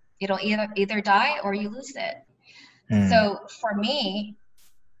with, it'll either die or you lose it. So for me,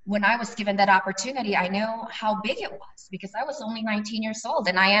 when I was given that opportunity, I know how big it was, because I was only 19 years old,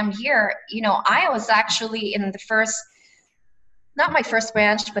 and I am here. I was actually in not my first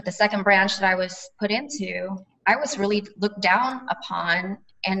branch, but the second branch that I was put into. I was really looked down upon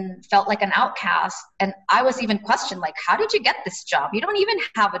and felt like an outcast. And I was even questioned, like, how did you get this job? You don't even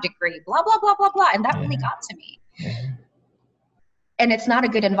have a degree, blah, blah, blah, blah, blah. And that really got to me. And it's not a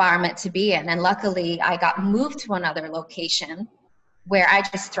good environment to be in. And luckily, I got moved to another location where I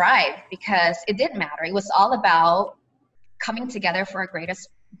just thrived, because it didn't matter. It was all about coming together for a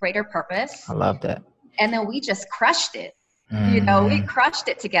greater purpose. I love that. And then we just crushed it. We crushed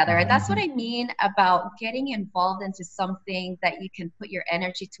it together. And that's what I mean about getting involved into something that you can put your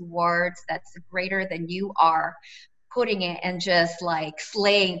energy towards, that's greater than you are, putting it and just like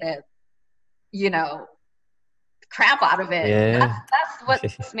slaying the, crap out of it. Yeah. That's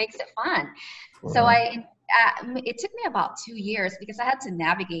what makes it fun. So it took me about 2 years, because I had to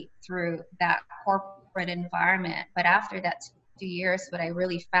navigate through that corporate environment. But after that 2 years, what I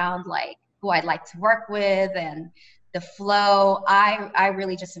really found, like, who I'd like to work with and the flow, I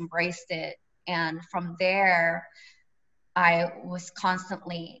really just embraced it. And from there, I was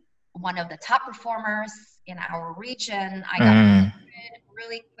constantly one of the top performers in our region. I got promoted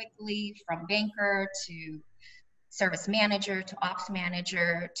really quickly from banker to service manager to ops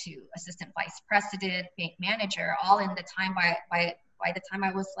manager to assistant vice president, bank manager, all in the time by the time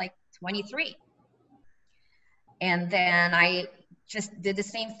I was like 23. And then I just did the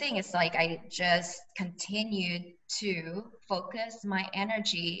same thing. It's like I just continued to focus my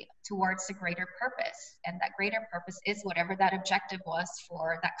energy towards a greater purpose. And that greater purpose is whatever that objective was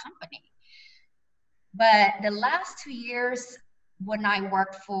for that company. But the last 2 years, when I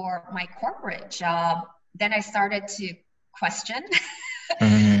worked for my corporate job, then I started to question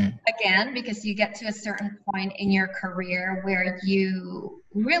again, because you get to a certain point in your career where you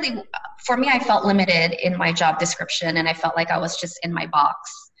really, for me, I felt limited in my job description, and I felt like I was just in my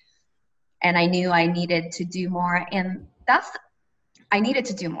box, and I knew I needed to do more, and I needed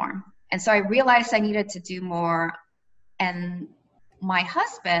to do more. And so I realized I needed to do more, and my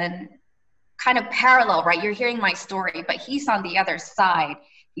husband kind of parallel, right? You're hearing my story, but he's on the other side.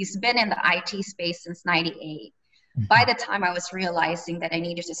 He's been in the IT space since 98. By the time I was realizing that I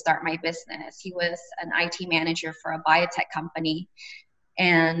needed to start my business, he was an IT manager for a biotech company.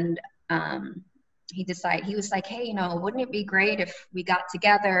 And he was like, hey, wouldn't it be great if we got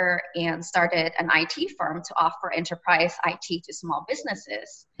together and started an IT firm to offer enterprise IT to small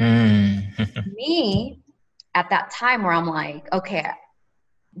businesses? Me, at that time where I'm like, okay,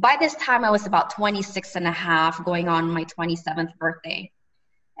 by this time I was about 26 and a half, going on my 27th birthday.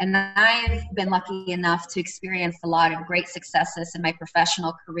 And I've been lucky enough to experience a lot of great successes in my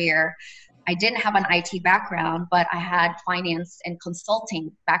professional career. I didn't have an IT background, but I had finance and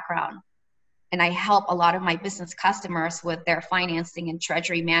consulting background. And I help a lot of my business customers with their financing and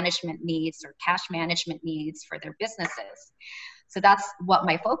treasury management needs or cash management needs for their businesses. So that's what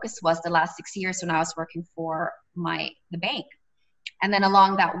my focus was the last 6 years when I was working for the bank. And then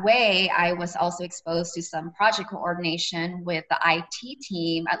along that way, I was also exposed to some project coordination with the IT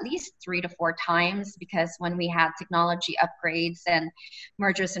team at least 3 to 4 times, because when we had technology upgrades and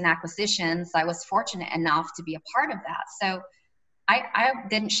mergers and acquisitions, I was fortunate enough to be a part of that. So I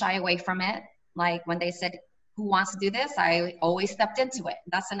didn't shy away from it. Like when they said, who wants to do this? I always stepped into it.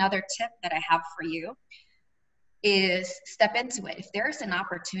 That's another tip that I have for you, is step into it. If there's an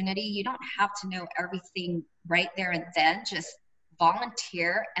opportunity, you don't have to know everything right there and then. Just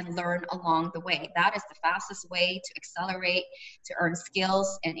volunteer and learn along the way. That is the fastest way to accelerate, to earn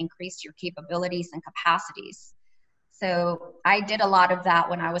skills and increase your capabilities and capacities. So I did a lot of that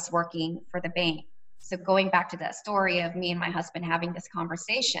when I was working for the bank. So going back to that story of me and my husband having this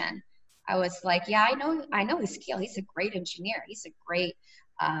conversation, I was like, yeah, I know his skill. He's a great engineer. He's a great,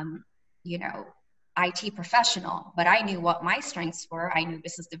 IT professional, but I knew what my strengths were. I knew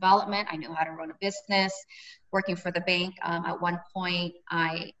business development. I knew how to run a business. Working for the bank, at one point,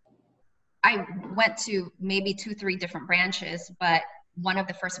 I went to maybe 2, 3 different branches, but one of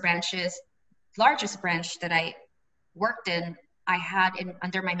the first branches, largest branch that I worked in, I had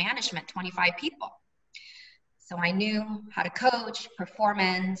under my management 25 people. So I knew how to coach,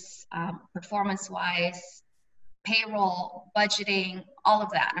 performance-wise, payroll, budgeting, all of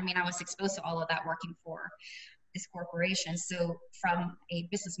that. I mean, I was exposed to all of that working for this corporation. So from a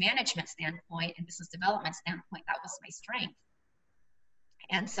business management standpoint and business development standpoint, that was my strength.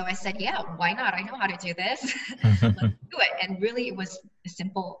 And so I said, yeah, why not? I know how to do this. Let's do it. And really, it was a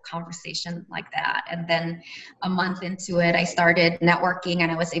simple conversation like that. And then a month into it, I started networking,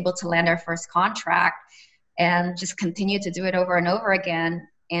 and I was able to land our first contract and just continue to do it over and over again.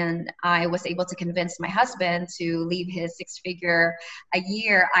 And I was able to convince my husband to leave his 6-figure a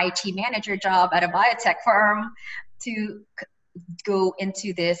year IT manager job at a biotech firm to go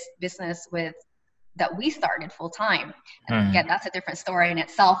into this business that we started full time. And again, that's a different story in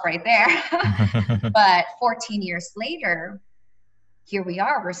itself right there. But 14 years later, here we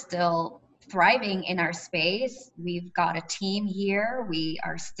are. We're still thriving in our space. We've got a team here. We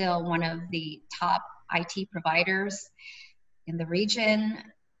are still one of the top IT providers in the region.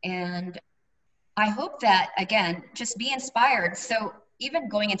 And I hope that, again, just be inspired. So even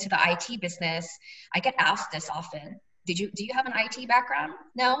going into the IT business, I get asked this often. Do you have an IT background?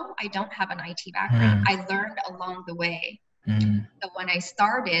 No, I don't have an IT background. I learned along the way. So when I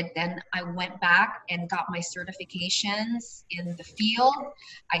started, then I went back and got my certifications in the field.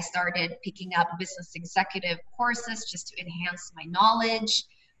 I started picking up business executive courses just to enhance my knowledge.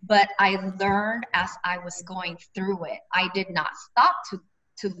 But I learned as I was going through it. I did not stop to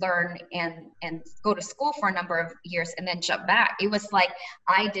learn and go to school for a number of years and then jump back. It was like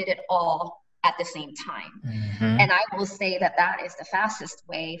I did it all at the same time. And I will say that is the fastest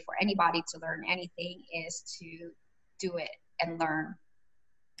way for anybody to learn anything, is to do it and learn.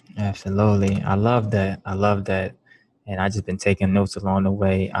 Absolutely. I love that. And I just been taking notes along the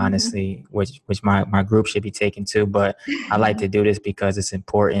way, honestly, which my group should be taking too. But I like to do this because it's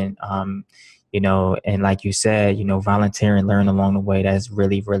important. And like you said, volunteering, learn along the way. That's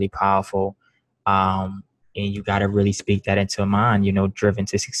really, really powerful. And you got to really speak that into mind, driven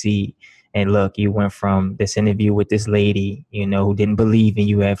to succeed. And look, you went from this interview with this lady, who didn't believe in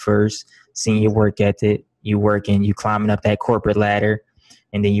you at first, seeing your work ethic, you working, you climbing up that corporate ladder.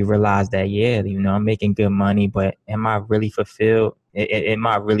 And then you realize that, yeah, I'm making good money, but am I really fulfilled? Am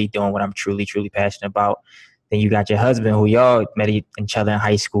I really doing what I'm truly, truly passionate about? Then you got your husband who y'all met each other in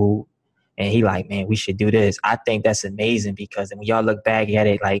high school. And he like, man, we should do this. I think that's amazing because when y'all look back at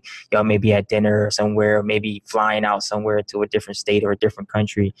it, like y'all may be at dinner or somewhere, or maybe flying out somewhere to a different state or a different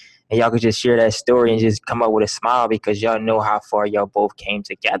country. And y'all could just share that story and just come up with a smile because y'all know how far y'all both came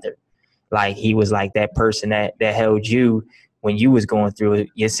together. Like he was like that person that held you when you was going through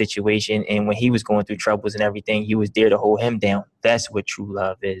your situation, and when he was going through troubles and everything, you was there to hold him down. That's what true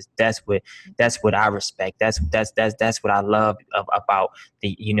love is. That's what I respect. That's what I love about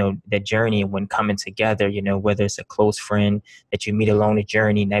the journey when coming together. Whether it's a close friend that you meet along the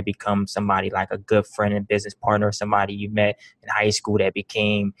journey and that becomes somebody like a good friend and business partner, or somebody you met in high school that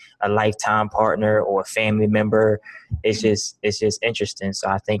became a lifetime partner or a family member. It's just interesting. So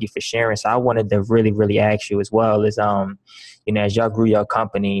I thank you for sharing. So I wanted to really, really ask you as well is as y'all grew your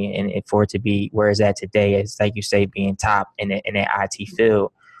company and for it to be where it's at today, it's like you say, being top in that IT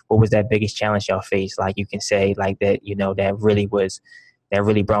field, what was that biggest challenge y'all faced? Like you can say like that, that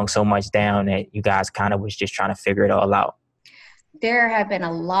really brought so much down that you guys kind of was just trying to figure it all out. There have been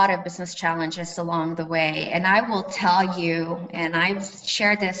a lot of business challenges along the way. And I will tell you, and I've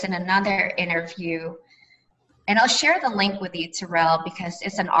shared this in another interview, and I'll share the link with you, Terrell, because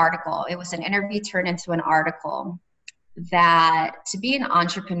it's an article. It was an interview turned into an article. That to be an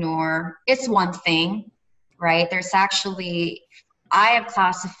entrepreneur, it's one thing, right? There's actually, I have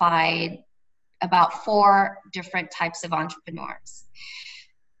classified about 4 different types of entrepreneurs.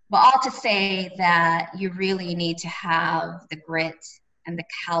 But all to say that you really need to have the grit and the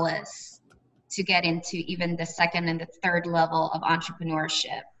callous to get into even the second and the third level of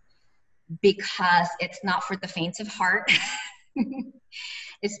entrepreneurship, because it's not for the faint of heart,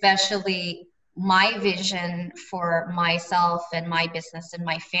 especially my vision for myself and my business and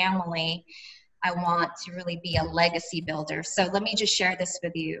my family. I want to really be a legacy builder. So let me just share this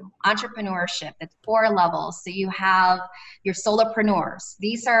with you. Entrepreneurship, it's 4 levels. So you have your solopreneurs.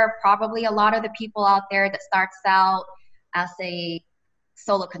 These are probably a lot of the people out there that starts out as a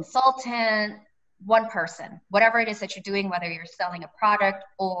solo consultant, one person, whatever it is that you're doing, whether you're selling a product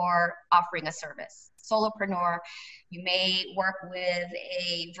or offering a service. Solopreneur, you may work with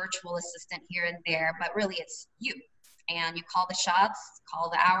a virtual assistant here and there, but really it's you. And you call the shots, call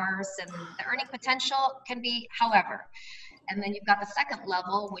the hours, and the earning potential can be however. And then you've got the second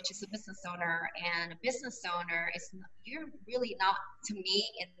level, which is a business owner. And a business owner is, you're really not, to me,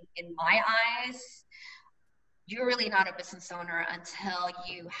 in my eyes, you're really not a business owner until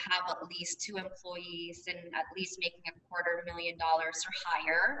you have at least 2 employees and at least making $250,000 or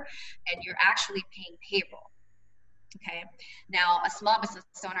higher, and you're actually paying payroll. Okay. Now, a small business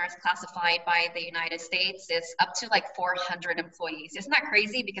owner is classified by the United States is up to like 400 employees. Isn't that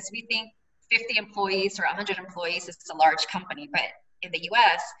crazy? Because we think 50 employees or 100 employees is a large company, but in the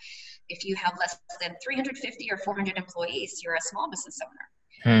US, if you have less than 350 or 400 employees, you're a small business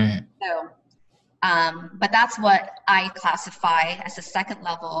owner. So but that's what I classify as the second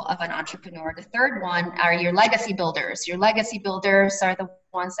level of an entrepreneur. The third one are your legacy builders. Your legacy builders are the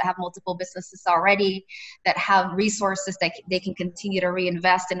ones that have multiple businesses already, that have resources that they can continue to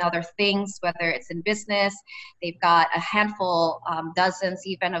reinvest in other things, whether it's in business. They've got a handful, dozens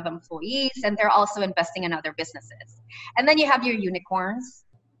even of employees, and they're also investing in other businesses. And then you have your unicorns.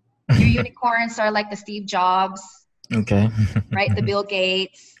 Your unicorns are like the Steve Jobs. Okay. Right? The Bill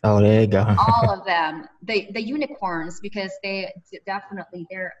Gates. Oh, there you go. All of them. The unicorns, because they're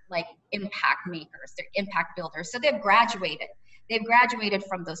like impact makers. They're impact builders. So they've graduated. They've graduated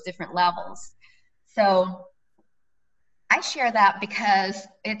from those different levels. So I share that because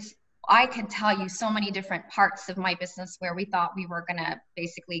I can tell you so many different parts of my business where we thought we were going to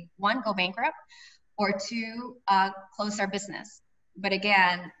basically, 1, go bankrupt, or 2, close our business. But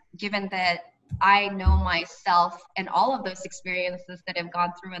again, given that I know myself and all of those experiences that I've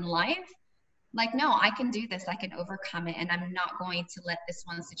gone through in life, like, no, I can do this. I can overcome it. And I'm not going to let this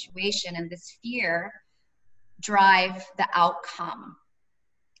one situation and this fear drive the outcome.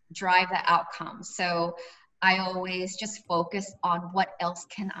 So I always just focus on what else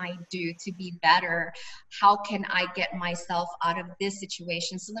can I do to be better? How can I get myself out of this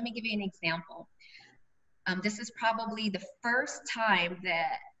situation? So let me give you an example. This is probably the first time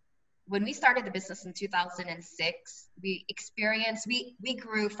that when we started the business in 2006, we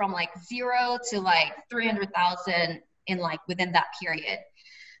grew from like 0 to like 300,000 in like within that period.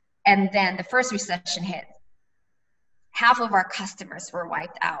 And then the first recession hit. Half of our customers were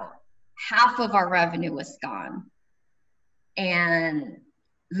wiped out. Half of our revenue was gone. And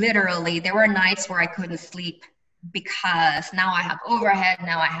literally there were nights where I couldn't sleep because now I have overhead,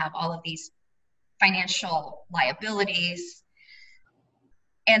 now I have all of these financial liabilities.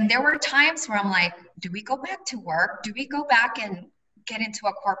 And there were times where I'm like, do we go back to work? Do we go back and get into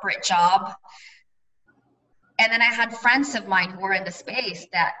a corporate job? And then I had friends of mine who were in the space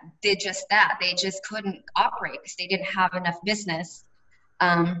that did just that. They just couldn't operate because they didn't have enough business.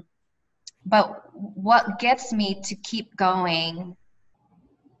 But what gets me to keep going,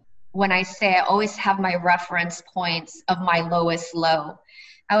 when I say I always have my reference points of my lowest low,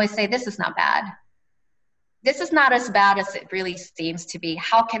 I always say, this is not bad. This is not as bad as it really seems to be.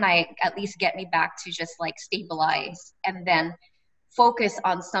 How can I at least get me back to just like stabilize and then focus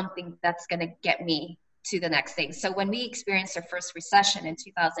on something that's going to get me to the next thing? So when we experienced our first recession in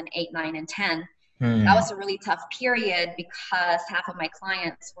 2008, 9, and 10, that was a really tough period because half of my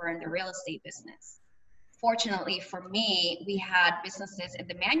clients were in the real estate business. Fortunately for me, we had businesses in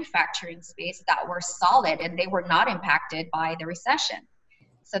the manufacturing space that were solid and they were not impacted by the recession.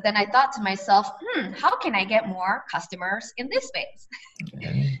 So then I thought to myself, how can I get more customers in this space?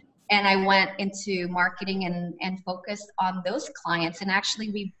 Okay. And I went into marketing and focused on those clients. And actually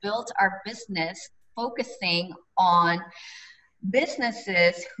we built our business focusing on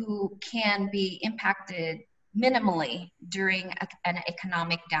businesses who can be impacted minimally during an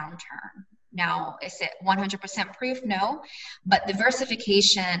economic downturn. Now, is it 100% proof? No, but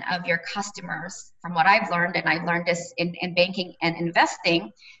diversification of your customers, from what I've learned, and I've learned this in banking and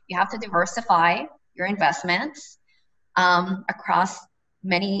investing, you have to diversify your investments across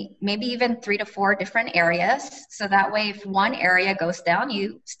many, maybe even 3 to 4 different areas. So that way, if one area goes down,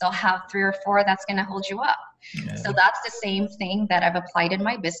 you still have 3 or 4 that's going to hold you up. Yeah. So that's the same thing that I've applied in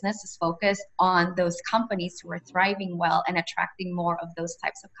my business, is focus on those companies who are thriving well and attracting more of those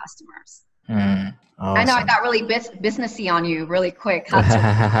types of customers. Awesome. I know I got really businessy on you really quick.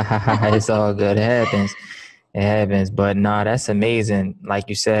 It's all good. It happens. But no, that's amazing. Like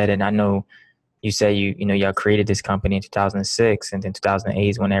you said, and I know you say y'all created this company in 2006, and then 2008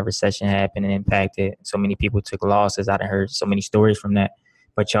 is when that recession happened and impacted. So many people took losses. I done heard so many stories from that.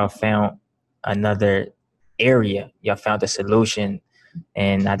 But y'all found another area. Y'all found a solution.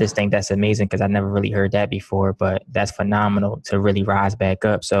 And I just think that's amazing because I never really heard that before, but that's phenomenal to really rise back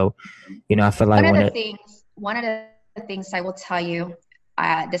up. So, I feel like one of the things I will tell you,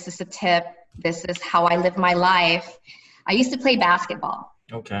 this is a tip. This is how I live my life. I used to play basketball.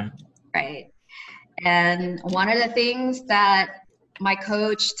 Okay. Right. And one of the things that my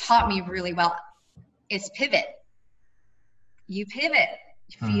coach taught me really well is pivot. You pivot.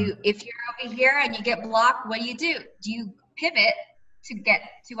 If you're over here and you get blocked, what do? Do you pivot to get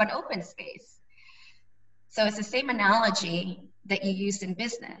to an open space? So it's the same analogy that you used in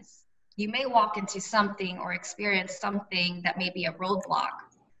business. You may walk into something or experience something that may be a roadblock,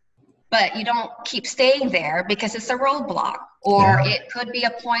 but you don't keep staying there because it's a roadblock. Or it could be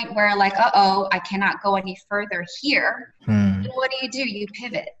a point where like, I cannot go any further here. Then what do? You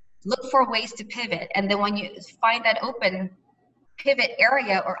pivot. Look for ways to pivot. And then when you find that open pivot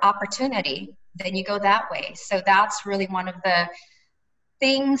area or opportunity, then you go that way. So that's really one of the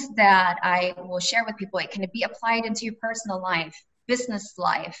things that I will share with people. It can be applied into your personal life, business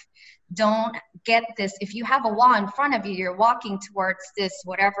life. Don't get this. If you have a wall in front of you, you're walking towards this,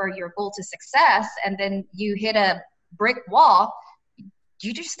 whatever your goal to success, and then you hit a brick wall,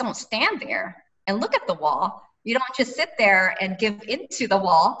 you just don't stand there and look at the wall. You don't just sit there and give into the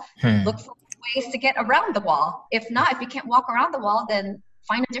wall. Look for ways to get around the wall. If not, if you can't walk around the wall, then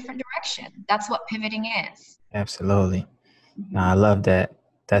find a different direction. That's what pivoting is. Absolutely. No, I love that.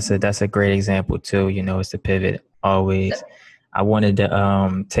 That's a great example too. It's the pivot always. I wanted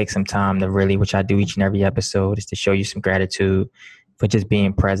to take some time to really, which I do each and every episode, is to show you some gratitude for just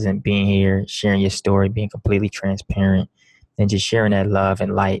being present, being here, sharing your story, being completely transparent, and just sharing that love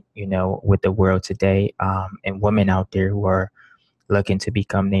and light, with the world today, and women out there who are looking to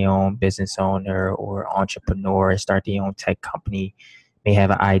become their own business owner or entrepreneur, start their own tech company, may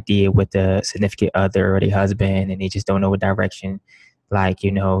have an idea with a significant other or their husband, and they just don't know what direction. Like,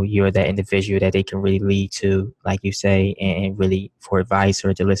 you're that individual that they can really lead to, like you say, and really for advice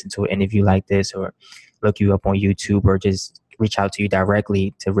or to listen to an interview like this or look you up on YouTube or just reach out to you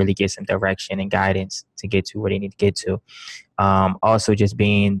directly to really get some direction and guidance to get to where they need to get to. Also just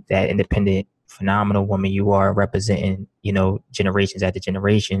being that independent phenomenal woman you are, representing, generations after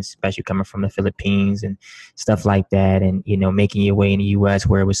generations, especially coming from the Philippines and stuff like that. And, making your way in the US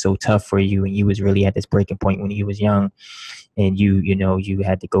where it was so tough for you. And you was really at this breaking point when you was young, and you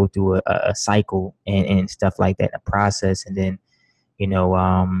had to go through a cycle and stuff like that in the process. And then,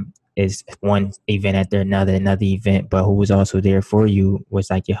 is one event after another event, but who was also there for you was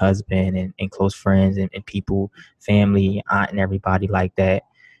like your husband and close friends and people, family, aunt, and everybody like that,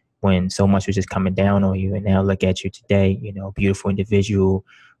 when so much was just coming down on you. And now look at you today, beautiful individual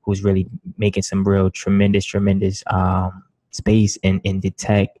who's really making some real tremendous space in the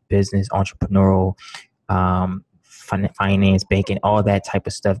tech business, entrepreneurial, finance, banking, all that type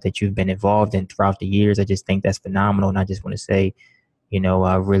of stuff that you've been involved in throughout the years. I just think that's phenomenal. And I just want to say,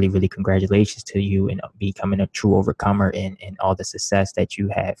 really congratulations to you and becoming a true overcomer, and all the success that you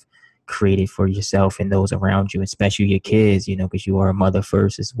have created for yourself and those around you, especially your kids, because you are a mother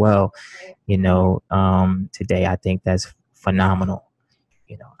first as well. Today, I think that's phenomenal,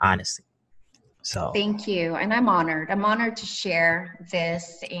 honestly. So, Thank you. And I'm honored. I'm honored to share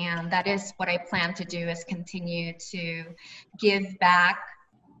this. And that is what I plan to do, is continue to give back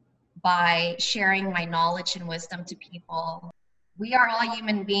by sharing my knowledge and wisdom to people. We are all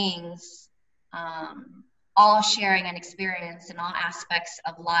human beings, all sharing an experience in all aspects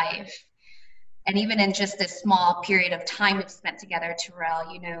of life. And even in just this small period of time we've spent together,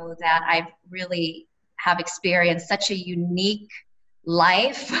 Terrell, you know that I've really have experienced such a unique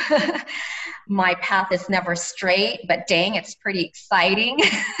life. My path is never straight, but dang, it's pretty exciting.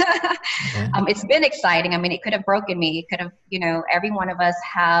 yeah. It's been exciting. I mean, it could have broken me. It could have, every one of us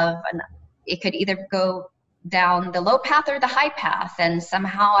it could either go down the low path or the high path. And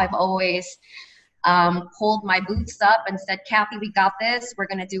somehow I've always pulled my boots up and said, Kathy, we got this. We're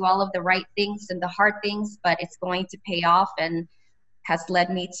going to do all of the right things and the hard things, but it's going to pay off, and has led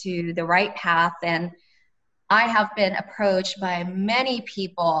me to the right path. And I have been approached by many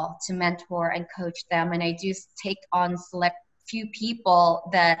people to mentor and coach them, and I do take on select few people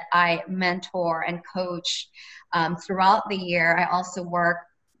that I mentor and coach throughout the year. I also work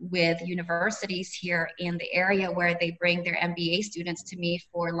with universities here in the area where they bring their MBA students to me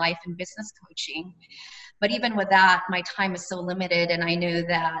for life and business coaching. But even with that, my time is so limited, and I know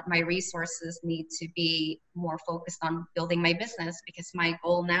that my resources need to be more focused on building my business, because my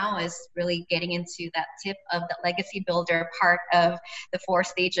goal now is really getting into that tip of the legacy builder part of the 4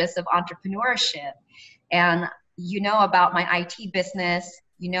 stages of entrepreneurship. And about my IT business,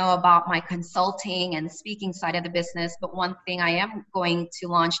 about my consulting and speaking side of the business. But one thing I am going to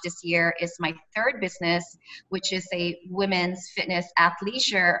launch this year is my 3rd business, which is a women's fitness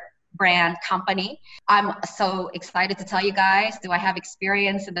athleisure brand company. I'm so excited to tell you guys, do I have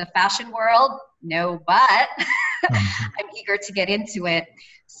experience in the fashion world? No, but I'm eager to get into it.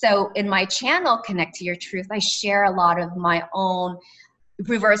 So in my channel, Connect to Your Truth, I share a lot of my own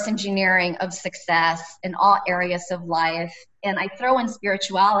reverse engineering of success in all areas of life. And I throw in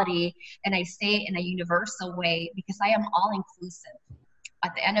spirituality, and I say it in a universal way, because I am all inclusive.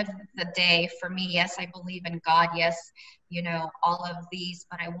 At the end of the day, for me, yes, I believe in God. Yes, all of these,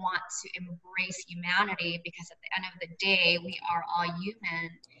 but I want to embrace humanity, because at the end of the day, we are all human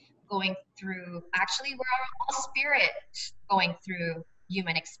going through, actually, we're all spirit going through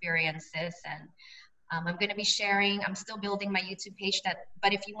human experiences. And I'm going to be sharing, I'm still building my YouTube page,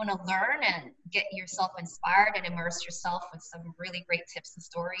 but if you want to learn and get yourself inspired and immerse yourself with some really great tips and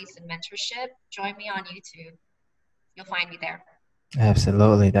stories and mentorship, join me on YouTube. You'll find me there.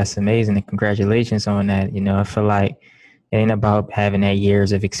 Absolutely. That's amazing. And congratulations on that. I feel like it ain't about having that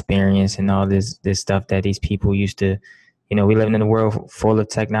years of experience and all this stuff that these people used to, we live in a world full of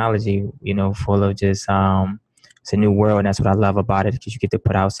technology, full of just, it's a new world. And that's what I love about it, because you get to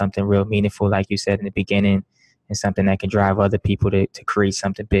put out something real meaningful, like you said in the beginning, and something that can drive other people to create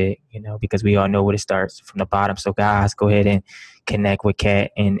something big, because we all know where it starts from the bottom. So guys, go ahead and connect with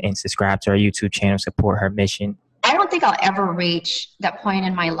Kat and subscribe to our YouTube channel, support her mission. I don't think I'll ever reach that point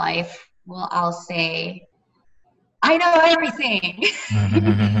in my life. Well, I'll say, I know everything.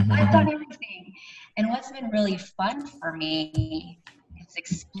 I've done everything. And what's been really fun for me is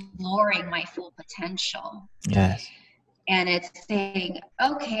exploring my full potential. Yes. And it's saying,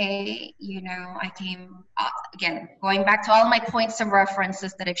 okay, I came, again, going back to all my points of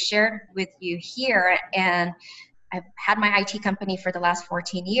references that I've shared with you here. And I've had my IT company for the last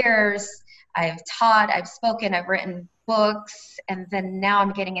 14 years. I've taught, I've spoken, I've written books, and then now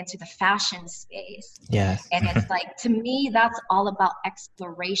I'm getting into the fashion space. Yes. And it's like, to me, that's all about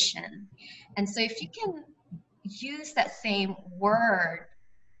exploration. And so if you can use that same word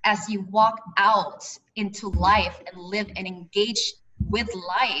as you walk out into life and live and engage with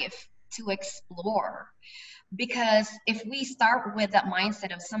life, to explore. Because if we start with that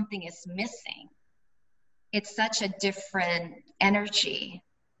mindset of something is missing, it's such a different energy.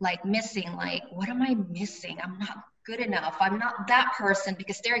 Like missing, like, what am I missing? I'm not good enough. I'm not that person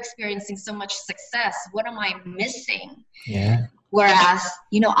because they're experiencing so much success. What am I missing? Yeah. Whereas,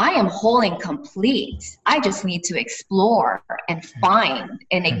 I am whole and complete. I just need to explore and find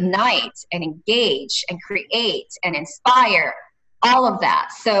and ignite and engage and create and inspire, all of that.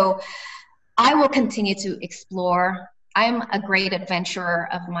 So I will continue to explore. I'm a great adventurer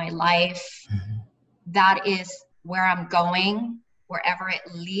of my life. That is where I'm going. Wherever it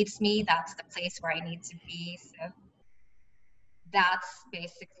leads me, that's the place where I need to be. So that's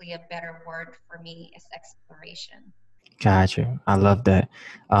basically a better word for me, is exploration. Gotcha. I love that.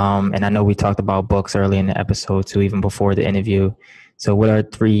 And I know we talked about books early in the episode too, even before the interview. So what are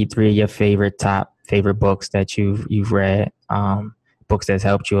three of your top favorite books that you've read? Books that's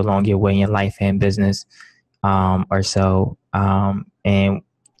helped you along your way in your life and business, or so. And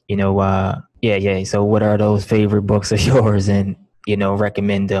yeah. So what are those favorite books of yours, and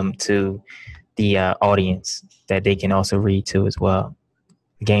recommend them to the audience that they can also read too as well.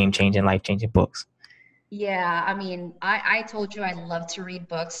 Game changing, life changing books. Yeah, I mean, I told you I love to read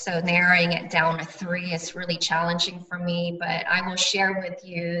books, so narrowing it down to three is really challenging for me, but I will share with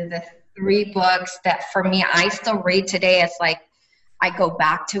you the three books that for me, I still read today. It's like I go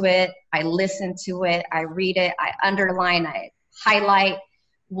back to it, I listen to it, I read it, I underline, I highlight.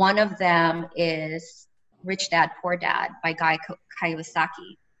 One of them is Rich Dad, Poor Dad by Guy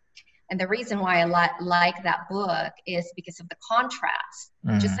Kawasaki. And the reason why I like that book is because of the contrast.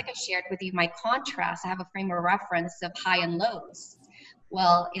 Just like I shared with you, my contrast, I have a frame of reference of high and lows.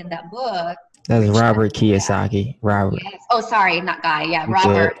 Well, in that book, that's Robert Kiyosaki. Robert. Yes. Oh, sorry, not Guy. Yeah,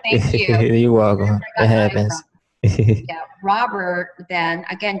 Robert. Thank you. You're welcome. It happens. Yeah, Robert then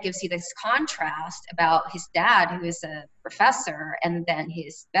again gives you this contrast about his dad, who is a professor, and then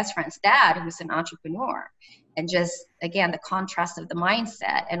his best friend's dad, who is an entrepreneur. And just, again, the contrast of the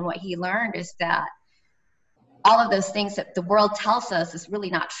mindset. And what he learned is that all of those things that the world tells us is really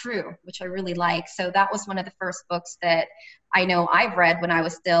not true, which I really like. So that was one of the first books that I know I've read when I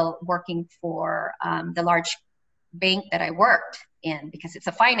was still working for the large bank that I worked in, because it's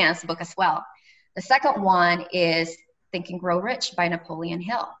a finance book as well. The second one is Think and Grow Rich by Napoleon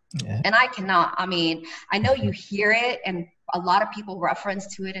Hill. Yeah. And I know you hear it and a lot of people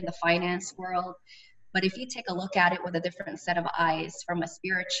reference to it in the finance world, but if you take a look at it with a different set of eyes from a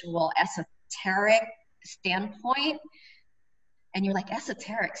spiritual, esoteric standpoint, and you're like,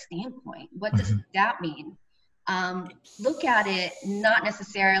 esoteric standpoint, what does that mean? Look at it not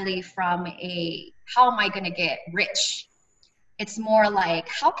necessarily from how am I going to get rich? It's more like,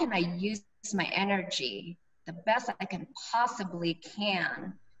 how can I use my energy the best I can possibly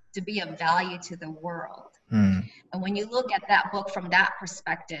can to be of value to the world? And when you look at that book from that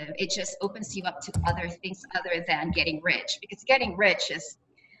perspective, it just opens you up to other things other than getting rich, because getting rich is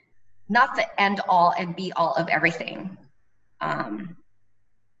not the end all and be all of everything.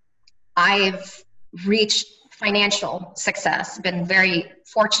 I've reached financial success, been very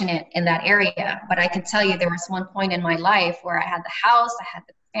fortunate in that area, but I can tell you there was one point in my life where I had the house, I had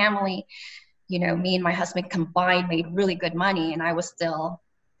the family, me and my husband combined made really good money, and I was still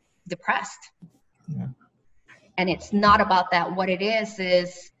depressed. Yeah. And it's not about that. What it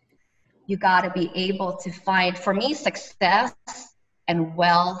is you got to be able to find, for me, success and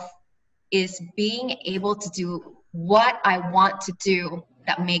wealth is being able to do what I want to do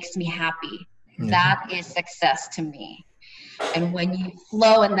that makes me happy. Yeah. That is success to me. And when you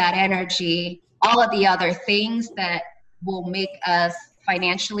flow in that energy, all of the other things that will make us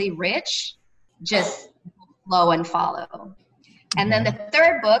financially rich just flow and follow. And then the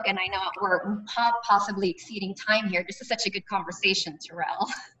third book, and I know we're possibly exceeding time here. This is such a good conversation, Terrell.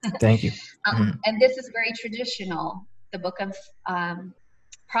 Thank you. And this is very traditional, the book of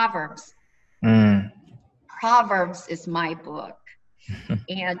Proverbs. Proverbs is my book.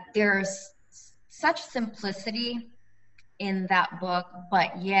 And there's such simplicity in that book,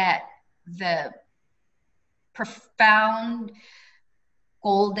 but yet the profound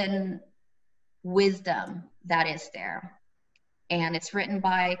golden wisdom that is there. And it's written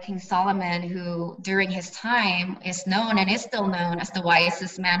by King Solomon, who during his time is known and is still known as the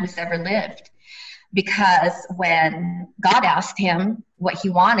wisest man who's ever lived. Because when God asked him what he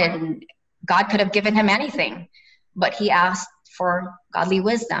wanted, and God could have given him anything, but he asked for godly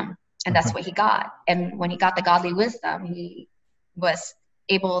wisdom, and that's what he got. And when he got the godly wisdom, he was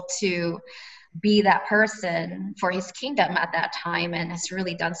able to be that person for his kingdom at that time, and has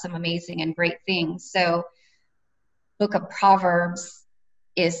really done some amazing and great things. So book of Proverbs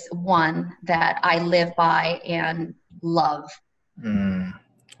is one that I live by and love.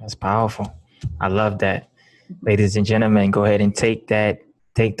 That's powerful. I love that. Ladies and gentlemen, go ahead and take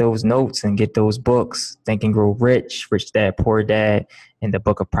those notes and get those books. Think and Grow Rich, Rich Dad, Poor Dad, and the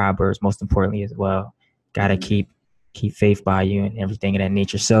Book of Proverbs, most importantly as well. Gotta keep faith by you and everything of that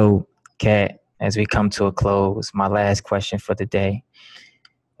nature. So, Kat, as we come to a close, my last question for the day.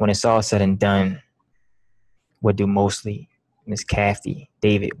 When it's all said and done, what do mostly Miss Kathy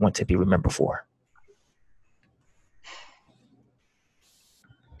David want to be remembered for?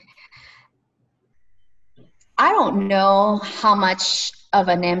 I don't know how much of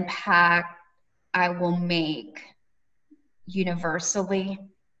an impact I will make universally,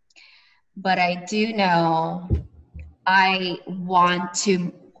 but I do know I want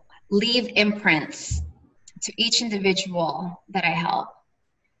to leave imprints to each individual that I help.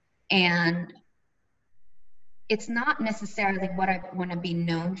 And it's not necessarily what I want to be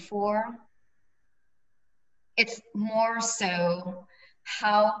known for. It's more so,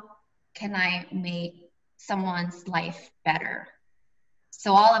 how can I make someone's life better?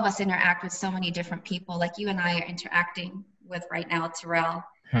 So all of us interact with so many different people, like you and I are interacting with right now, Terrell.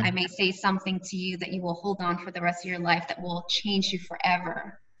 I may say something to you that you will hold on for the rest of your life that will change you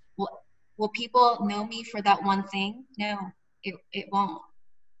forever. Will people know me for that one thing? No, it won't.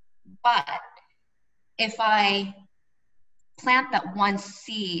 But if I plant that one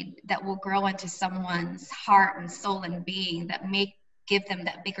seed that will grow into someone's heart and soul and being, that may give them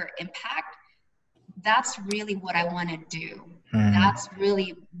that bigger impact, that's really what I want to do. That's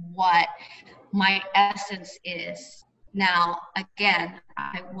really what my essence is. Now, again,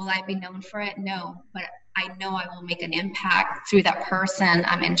 will I be known for it? No, but I know I will make an impact through that person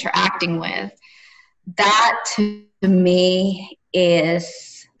I'm interacting with. That to me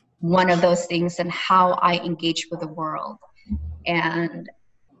is one of those things, and how I engage with the world. And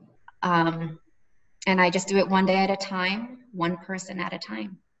I just do it one day at a time, one person at a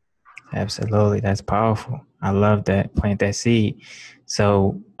time. Absolutely. That's powerful. I love that. Plant that seed.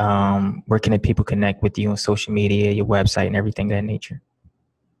 So where can the people connect with you on social media, your website, and everything of that nature?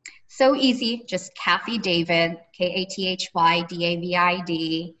 So easy. Just Kathy David,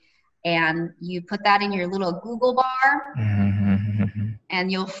 KathyDavid. And you put that in your little Google bar,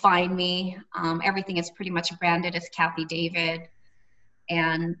 and you'll find me. Everything is pretty much branded as Kathy David.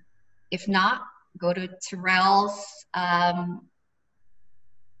 And if not, go to Terrell's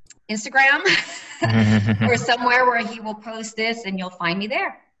Instagram or somewhere where he will post this, and you'll find me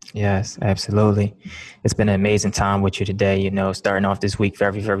there. Yes, absolutely. It's been an amazing time with you today. You know, starting off this week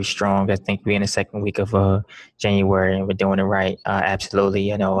very, very strong. I think we're in the second week of January, and we're doing it right. Absolutely.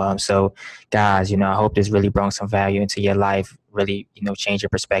 You know, so guys, you know, I hope this really brought some value into your life. Really, you know, change your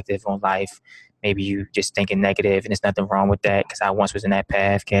perspective on life. Maybe you just thinking negative, and there's nothing wrong with that, because I once was in that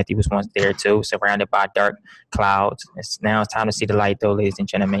path. Kathy was once there too, surrounded by dark clouds. Now it's time to see the light, though, ladies and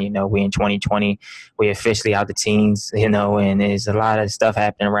gentlemen. You know, we're in 2020. We're officially out the teens, you know, and there's a lot of stuff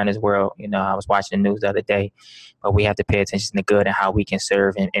happening around this world. You know, I was watching the news the other day, but we have to pay attention to good and how we can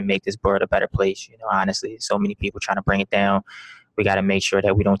serve and make this world a better place. You know, honestly, so many people trying to bring it down. We got to make sure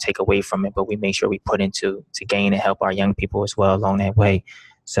that we don't take away from it, but we make sure we put into to gain and help our young people as well along that way.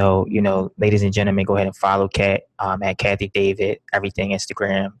 So, you know, ladies and gentlemen, go ahead and follow Kat at Kathy David, everything,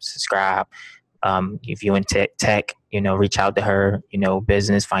 Instagram, subscribe. If you're in tech, you know, reach out to her, you know,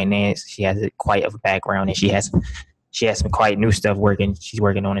 business, finance. She has quite a background, and she has some quite new stuff she's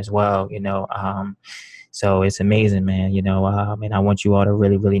working on as well, you know. So it's amazing, man, you know, and I want you all to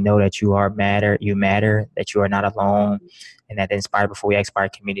really, really know that you matter, that you are not alone, and that the Inspire Before We Expire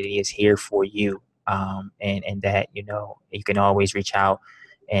community is here for you. And that, you know, you can always reach out.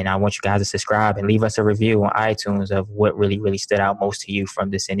 And I want you guys to subscribe and leave us a review on iTunes of what really, really stood out most to you from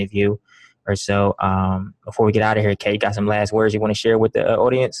this interview or so. Before we get out of here, Kate, you got some last words you want to share with the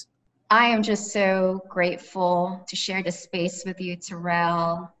audience? I am just so grateful to share this space with you,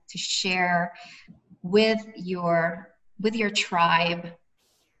 Terrell, to share with your tribe.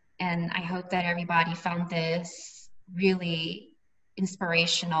 And I hope that everybody found this really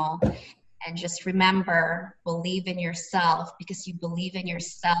inspirational. And just remember, believe in yourself, because you believe in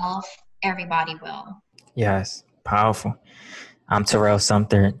yourself, everybody will. Yes, powerful. I'm Terrell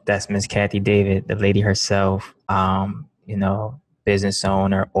Sumter. That's Miss Kathy David, the lady herself. You know, business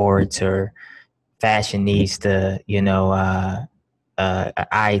owner, orator, fashionista, you know,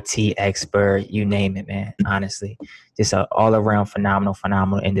 IT expert, you name it, man. Honestly, just an all around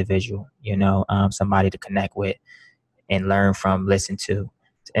phenomenal individual. You know, somebody to connect with and learn from, listen to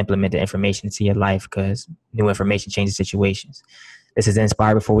implement the information into your life, because new information changes situations. This is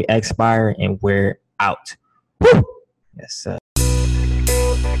Inspire Before We Expire, and we're out. Woo! Yes, sir.